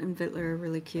 Matt and Vittler are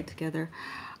really cute together.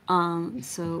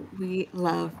 So we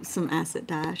love some Acid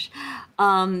Dash.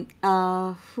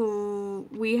 Who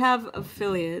we have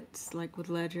affiliates like with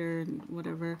Ledger and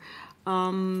whatever.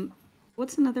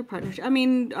 What's another partnership? I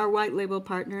mean, our white label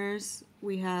partners.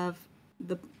 We have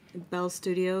the Bell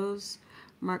Studios,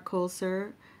 Mark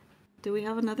Colser. Do we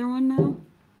have another one now?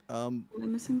 Am I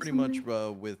missing Pretty somebody?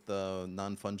 much with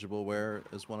non-fungible wear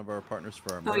is one of our partners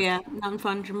for our merch. Oh yeah,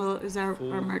 Non-Fungible is our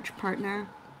Cool. merch partner.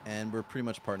 And we're pretty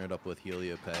much partnered up with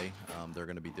HelioPay. They're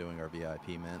going to be doing our VIP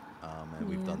mint, and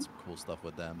we've done some cool stuff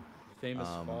with them. Famous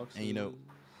And Foxes.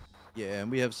 yeah,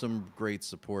 and we have some great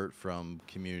support from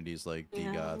communities like Yeah,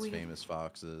 D-Gods, we- Famous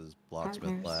Foxes, Blocksmith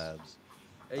Partners. Labs.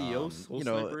 Hey yo, Soul you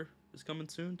know- Sniper is coming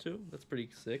soon too. That's pretty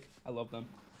sick. I love them.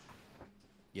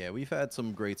 Yeah, we've had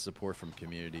some great support from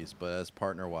communities, but as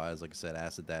partner-wise, like I said,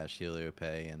 Acid Dash,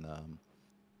 HelioPay,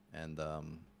 and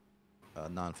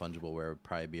non-fungible wear would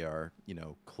probably be our,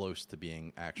 close to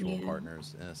being actual Yeah.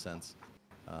 partners in a sense.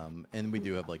 And we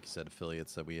do have, like you said,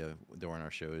 affiliates that we have during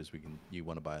our shows. You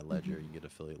want to buy a ledger, you get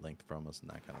affiliate link from us and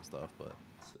that kind of stuff. But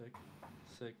Sick.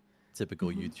 Sick. typical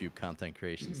YouTube content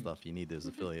creation stuff, you need those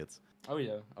affiliates. Oh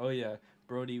yeah. Oh yeah.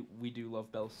 Brody, we do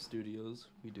love Bell Studios.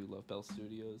 We do love Bell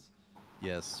Studios.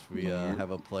 Yes, we Yeah.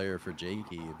 have a player for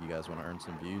Jakey. If you guys want to earn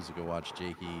some views, you go watch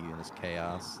Jakey and his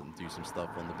chaos and do some stuff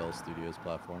on the Bell Studios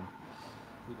platform.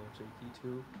 We love JP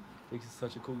too. He's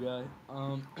such a cool guy.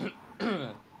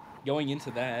 Going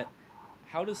into that,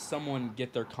 how does someone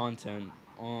get their content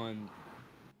on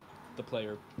the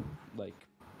player, the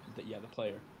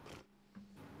player?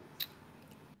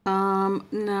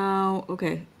 Now,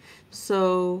 okay.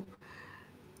 So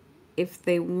if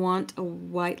they want a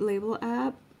white label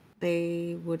app,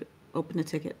 they would open a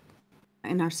ticket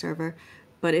in our server.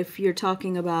 But if you're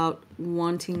talking about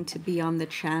wanting to be on the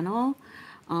channel,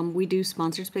 we do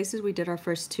sponsor spaces. We did our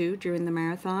first 2 during the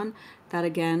marathon. That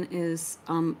again is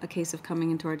a case of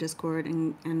coming into our Discord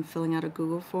and filling out a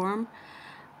Google form.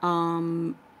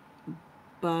 Um,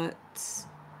 but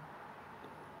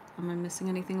am I missing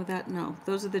anything with that? No,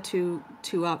 those are the two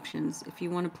options. If you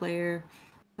want a player,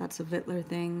 that's a Vittler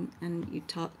thing, and you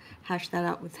talk hash that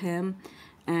out with him.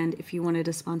 And if you wanted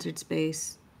a sponsored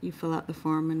space, you fill out the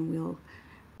form, and we'll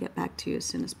get back to you as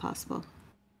soon as possible.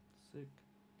 Sick,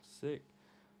 sick.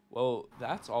 Well,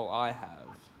 that's all I have.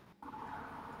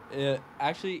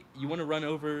 Actually, you want to run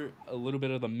over a little bit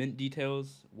of the mint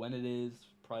details, when it is,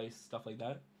 price, stuff like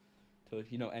that, to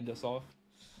end us off.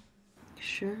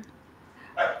 Sure.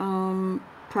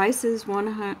 Price is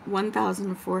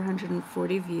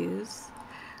 1,440 views.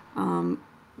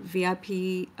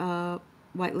 VIP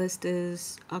whitelist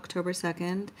is October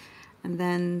 2nd, and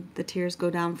then the tiers go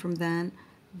down from then.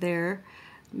 There,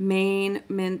 main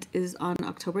mint is on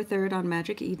October 3rd on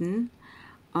Magic Eden.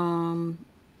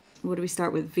 What do we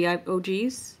start with? VIP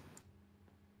OGs?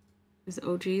 Is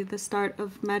OG the start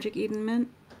of Magic Eden mint?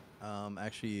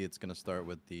 Actually, it's gonna start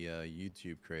with the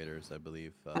YouTube creators, I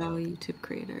believe. Oh, YouTube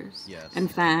creators. Yes.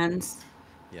 And fans.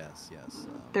 Yes.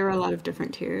 There are a lot of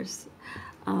different tiers.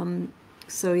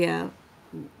 So yeah,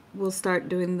 we'll start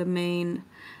doing the main,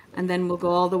 and then we'll go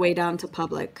all the way down to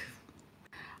public.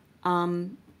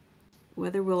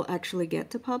 Whether we'll actually get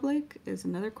to public is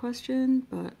another question,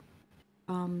 but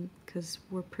because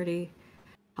we're pretty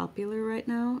popular right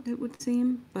now, it would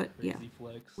seem. But Crazy yeah,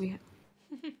 flex.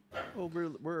 Well,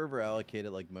 we're over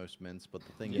allocated like most mints, but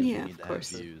the thing is, Yeah, you of need to have course.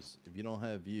 views. If you don't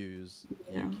have views,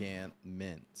 Yeah. you can't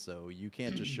mint. So you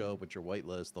can't just show up with your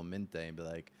whitelist on mint day and be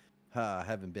like, "Ha, I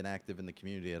haven't been active in the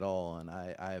community at all, and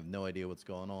I have no idea what's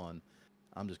going on.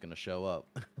 I'm just gonna show up."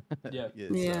 Yeah.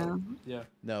 Yeah. So, Yeah.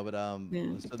 no, but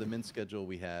Yeah. so the mint schedule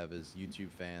we have is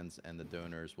YouTube fans and the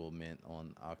donors will mint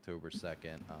on October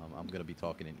 2nd. I'm gonna be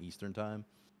talking in Eastern time,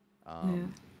 Yeah.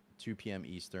 2 p.m.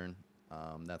 Eastern.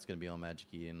 That's going to be on Magic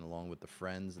Eden along with the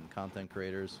friends and content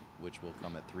creators, which will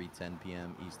come at 3:10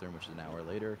 p.m. Eastern, which is an hour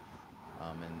later.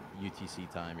 And UTC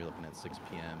time, you're looking at 6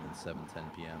 p.m. and 7:10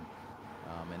 p.m.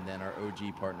 And then our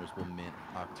OG partners will mint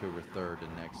October 3rd, the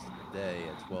next day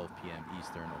at 12 p.m.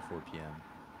 Eastern or 4 p.m.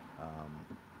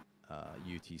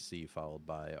 UTC, followed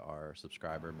by our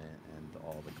subscriber mint and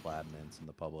all the collab mints in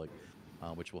the public,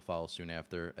 which will follow soon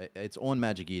after. It's on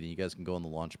Magic Eden. You guys can go on the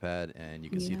launch pad and you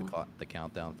can see Yeah. the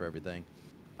countdown for everything.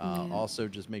 Yeah. Also,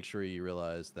 just make sure you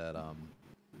realize that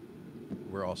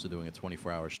we're also doing a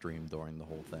 24-hour stream during the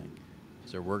whole thing.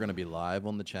 So we're going to be live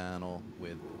on the channel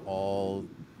with all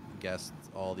guests,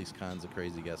 all these kinds of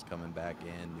crazy guests coming back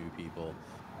in, new people.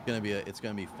 It's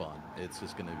gonna be fun. It's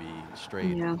just gonna be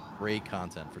straight Yeah. great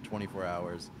content for 24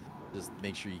 hours. Just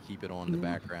make sure you keep it on in the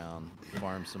background,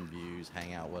 farm some views,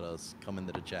 hang out with us, come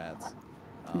into the chats.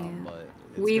 Yeah. But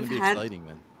it's We've gonna be had- exciting,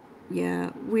 man. Yeah,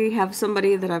 we have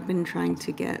somebody that I've been trying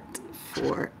to get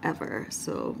forever,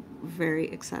 so very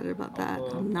excited about that.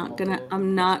 I'm not gonna No,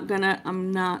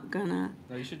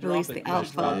 you should release drop it. the You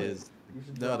should drop alpha. it. Is You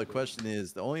should no, drop the it. question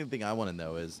is, the only thing I want to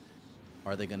know is,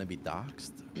 are they gonna be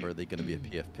doxxed or are they gonna be a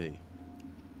PFP?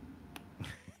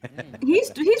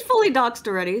 He's fully doxxed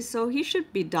already, so he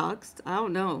should be doxxed. I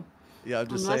don't know. Yeah, I'm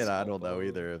just Unless- saying I don't know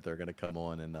either if they're gonna come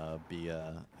on and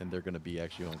and they're gonna be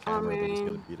actually on camera. They're just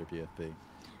gonna mean, be their PFP.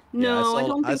 No, I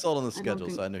don't I think saw it on the I don't schedule,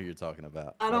 think- so I know who you're talking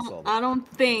about. I saw don't that. I don't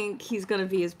think he's gonna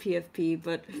be his PFP,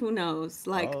 but who knows?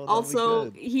 Like Oh, that'd be also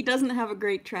good. he doesn't have a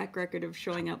great track record of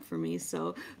showing up for me,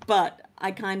 so but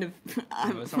I kind of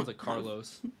It sounds like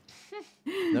Carlos.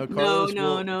 No, Carlos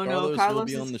no. Carlos will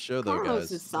be is- on the show though, Carlos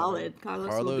guys. is solid. Carlos will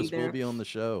be Carlos there. will be on the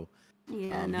show.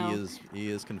 Yeah, no. He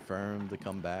is confirmed to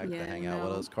come back to Yeah, hang out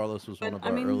with no. us. Carlos was one But, of I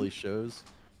our mean- early shows.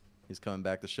 He's coming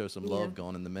back to show some love Yeah.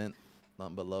 going in the mint.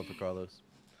 Nothing but love for Carlos.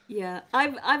 Yeah,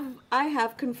 I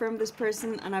have confirmed this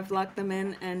person and I've locked them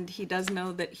in, and he does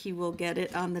know that he will get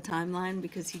it on the timeline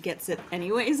because he gets it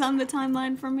anyways on the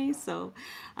timeline from me. So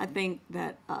I think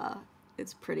that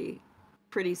it's pretty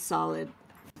solid,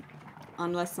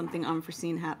 unless something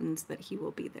unforeseen happens, that he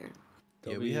will be there.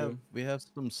 Yeah, we have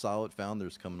some solid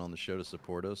founders coming on the show to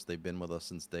support us. They've been with us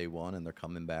since day one, and they're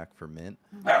coming back for mint,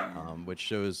 which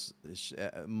shows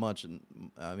much.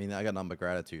 I mean, I got nothing but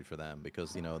gratitude for them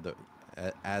because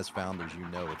as founders,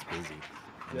 it's busy,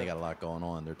 and they got a lot going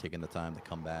on. They're taking the time to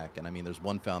come back, and I mean, there's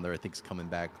one founder I think is coming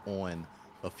back on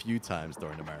a few times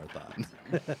during the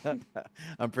marathon.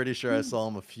 I'm pretty sure I saw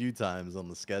him a few times on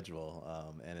the schedule,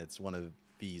 and it's one of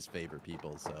V's favorite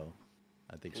people, so.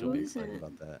 I think she'll Who be is excited it?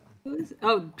 about that. Who is?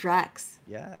 Oh, Drax.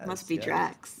 Yeah, Must be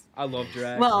Drax. I love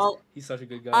Drax. Well, He's such a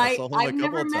good guy. I saw him a I've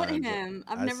never couple met times. him.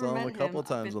 I've I never saw met him a couple him. I've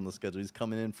times been- on the schedule. He's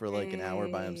coming in for like an hour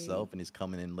by himself, Hey. and he's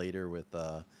coming in later with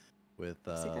Sika?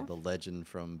 the legend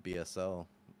from BSL,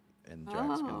 and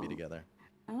Drax gonna be Oh. together.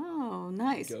 Oh,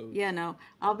 nice. Go. Yeah, no,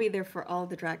 I'll be there for all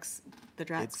the It's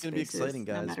Drax gonna be spaces, exciting,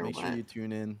 no guys. matter Make sure what. you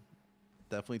tune in.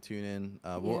 Definitely tune in.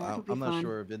 Yeah, it'll be I'm not fun.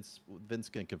 sure. Vince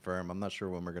can confirm. I'm not sure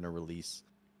when we're gonna release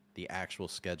the actual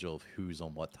schedule of who's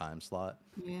on what time slot.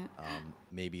 Yeah.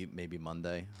 Maybe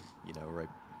Monday. You know, right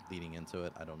leading into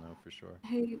it. I don't know for sure.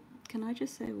 Hey, can I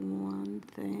just say one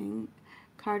thing,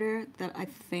 Carter, that I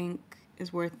think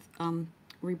is worth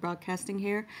rebroadcasting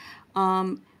here?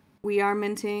 Um, we are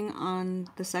minting on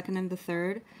the second and the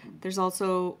third. There's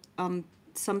also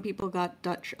some people got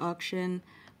Dutch auction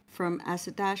from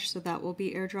Acid Dash, so that will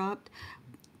be airdropped.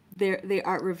 The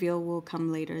art reveal will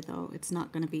come later, though. It's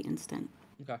not going to be instant.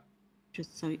 Okay.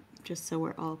 Just so just so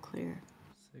we're all clear,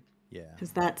 Sick. Yeah.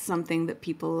 because that's something that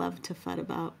people love to fud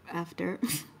about after.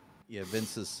 Yeah,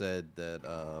 Vince has said that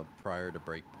prior to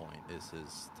Breakpoint is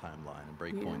his timeline, and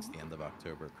Yeah. Breakpoint's the end of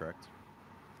October, correct?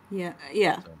 Yeah.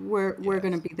 So, We're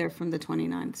gonna yes, be there from the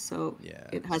 29th, so yeah.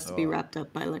 it has to be wrapped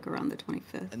up by like around the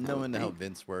 25th, And I would knowing how think.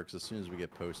 Vince works, as soon as we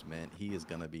get post mint, he is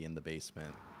gonna be in the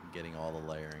basement getting all the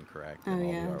layering correct Oh and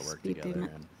all the yeah, artwork speed together, demon.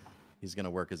 and he's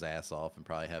gonna work his ass off and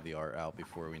probably have the art out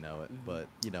before we know it. But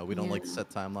you know, we don't Yeah, like to set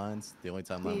timelines. The only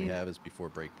timeline we yeah. have is before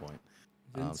Breakpoint.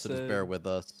 Vince So just bear said with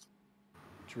us.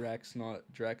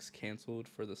 Drax canceled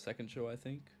for the second show. I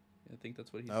think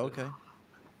that's what he Oh, said. okay,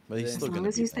 but he's Then As still long gonna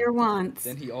as be he's there. there once.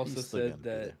 then he also He's still gonna said be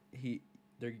that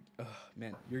they're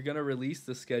man, you're gonna release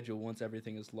the schedule once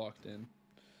everything is locked in.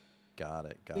 Got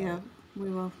it. Got Yeah, it. we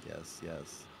will. Yes.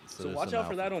 So So there's watch some out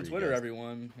for alpha that on for you Twitter, guys.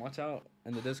 everyone. Watch out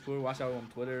in the Discord. Watch out on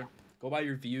Twitter. Go buy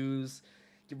your views.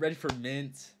 Get ready for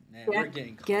mint. Man, we're Get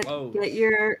getting get close. get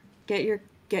your get your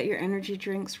get your energy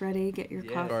drinks ready. Get your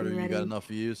Yeah. coffee Carter, you got ready. enough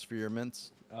views for your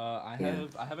mints? I Yeah.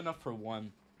 have enough for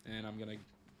one, and I'm gonna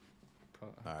All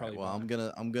right. probably Well,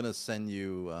 buy. I'm gonna send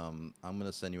you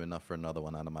enough for another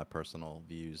one out of my personal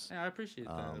views. Yeah, I appreciate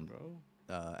that, Um,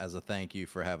 bro. as a thank you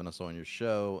for having us on your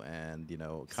show and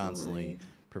constantly Absolutely.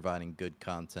 providing good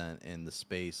content in the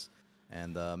space.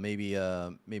 And maybe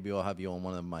I'll have you on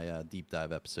one of my deep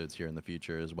dive episodes here in the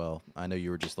future as well. I know you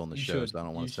were just on the You show, should. so I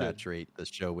don't You want to should. saturate the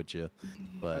show with you. I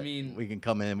But mean, we can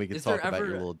come in, we can is there talk about your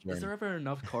ever little is journey. there ever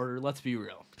enough Carter? Let's be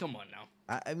real. Come on now.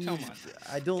 I mean, Come on.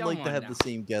 I don't Come like to on have now. the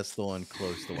same guest on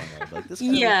close to one another. Like this guy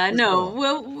Yeah, was no. on.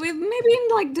 Well, maybe in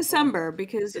like December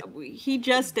because he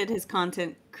just did his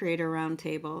content creator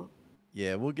roundtable.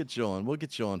 Yeah, we'll get you on. We'll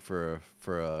get you on for a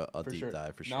For deep sure.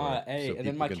 dive for Nah, sure, hey, so and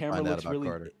then people my can camera find out looks about really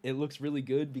Carter. it looks really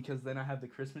good because then I have the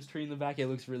Christmas tree in the back. It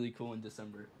looks really cool in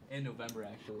December. In November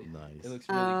actually. It Nice. looks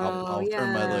really good. Oh I'll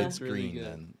turn my It yeah. lights looks really green good.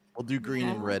 then. We'll do green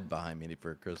and Yeah. red behind me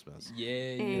for Christmas.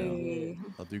 Yeah, You know, Hey,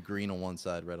 I'll do green on one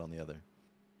side, red on the other.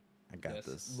 I got Yes.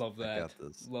 this. Love I that. got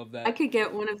this. Love I that. could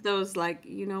get one of those like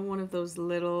one of those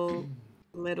little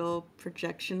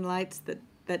projection lights that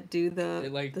do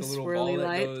It like the the little ball swirly that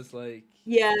light. goes like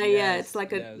Yeah. It's yes,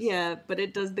 like yes. but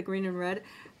it does the green and red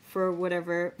for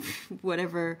whatever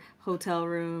whatever hotel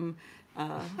room,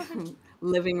 uh,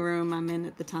 living room I'm in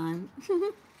at the time.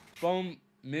 Boom.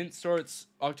 Mint starts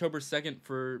October 2nd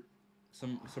for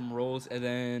some roles, and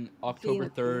then October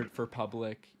VIP. 3rd for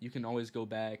public. You can always go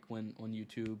back when on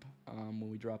YouTube when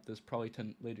we drop this, probably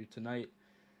later tonight.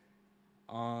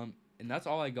 And that's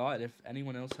all I got. If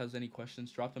anyone else has any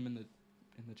questions, drop them in the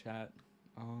chat.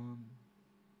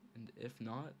 And if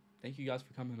not, thank you guys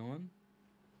for coming on.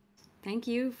 Thank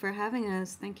you for having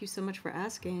us. Thank you so much for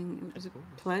asking. It was a course.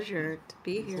 pleasure to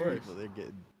be Of here. course. People, they're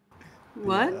getting.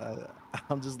 What?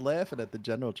 I'm just laughing at the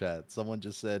general chat. Someone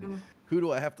just said, Mm. "Who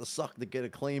do I have to suck to get a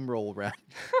claim roll round?"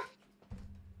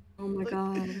 Oh my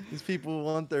God. These people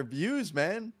want their views,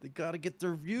 man. They gotta get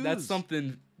their views. That's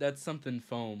something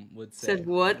Foam would say. Said That's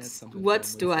what's something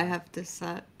what's Foam do would I say. have to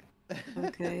suck?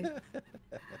 Okay.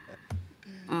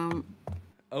 Um.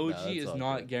 OG that's is all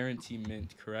not good. guarantee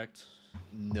mint, correct?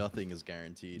 Nothing is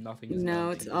guaranteed. Nothing is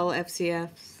No, it's all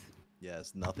FCFs.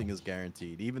 Yes, nothing is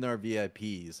guaranteed. Even our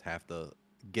VIPs have to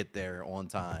get there on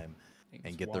time and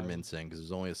It's get their wild. mints in because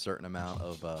there's only a certain amount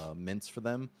of mints for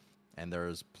them, and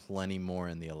there's plenty more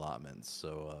in the allotments.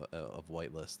 So of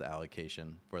whitelist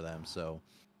allocation for them. So,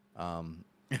 I'm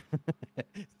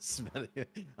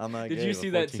not. Did gay, you but see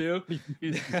that 14 too?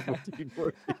 views, 14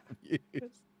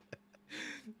 views.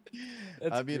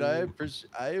 That's I mean, great.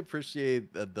 I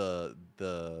appreciate the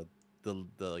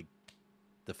like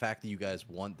the fact that you guys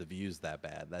want the views that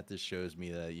bad. That just shows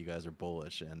me that you guys are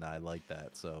bullish, and I like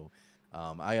that. So,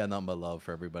 I got nothing but love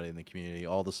for everybody in the community.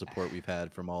 All the support we've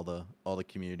had from all the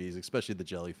communities, especially the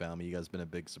Jelly family. You guys been a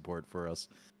big support for us.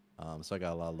 So I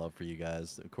got a lot of love for you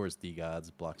guys. Of course,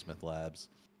 Degods, Blocksmith Labs,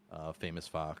 Famous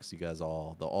Fox. You guys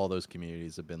all those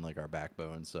communities have been like our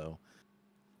backbone. So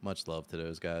Much love to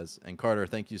those guys. And Carter,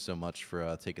 thank you so much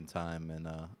for taking time and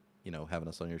having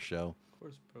us on your show. Of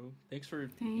course, bro. Thanks for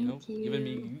Thank giving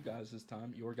me you.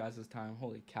 your guys' time.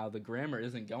 Holy cow, the grammar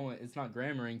isn't going. It's not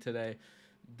grammaring today,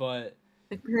 but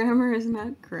The grammar is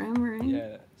not grammaring.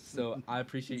 yeah. So I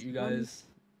appreciate It's you funny. guys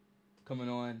coming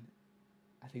on.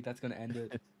 I think that's gonna end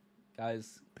it,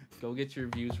 guys. Go get your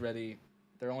reviews ready.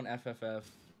 They're on FFF.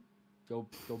 Go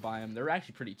buy them. They're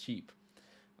actually pretty cheap.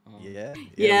 Yeah,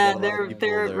 we Yeah, got a lot of people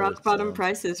they're at there rock bottom selling.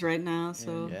 prices right now,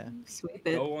 so And Yeah, sweep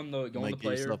it. you go on the might get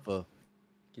player. yourself a.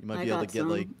 You might I be able to got get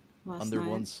like some last under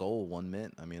one night. soul, 1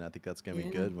 mint. I mean, I think that's gonna be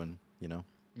Yeah, good when you know.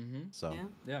 Mm-hmm. So yeah.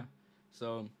 Yeah.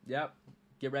 So yeah,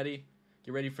 get ready.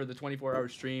 Get ready for the 24-hour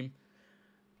stream.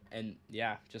 And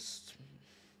yeah, just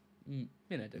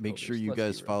minute make sure decoders. you Let's be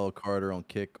guys real. follow Carter on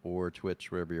Kick or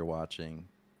Twitch wherever you're watching.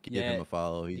 Give him Yeah, a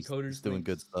follow. He's doing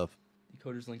good stuff.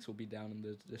 Decoders links will be down in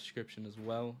the description as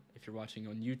well if you're watching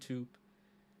on YouTube.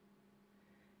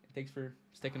 And thanks for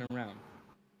sticking around.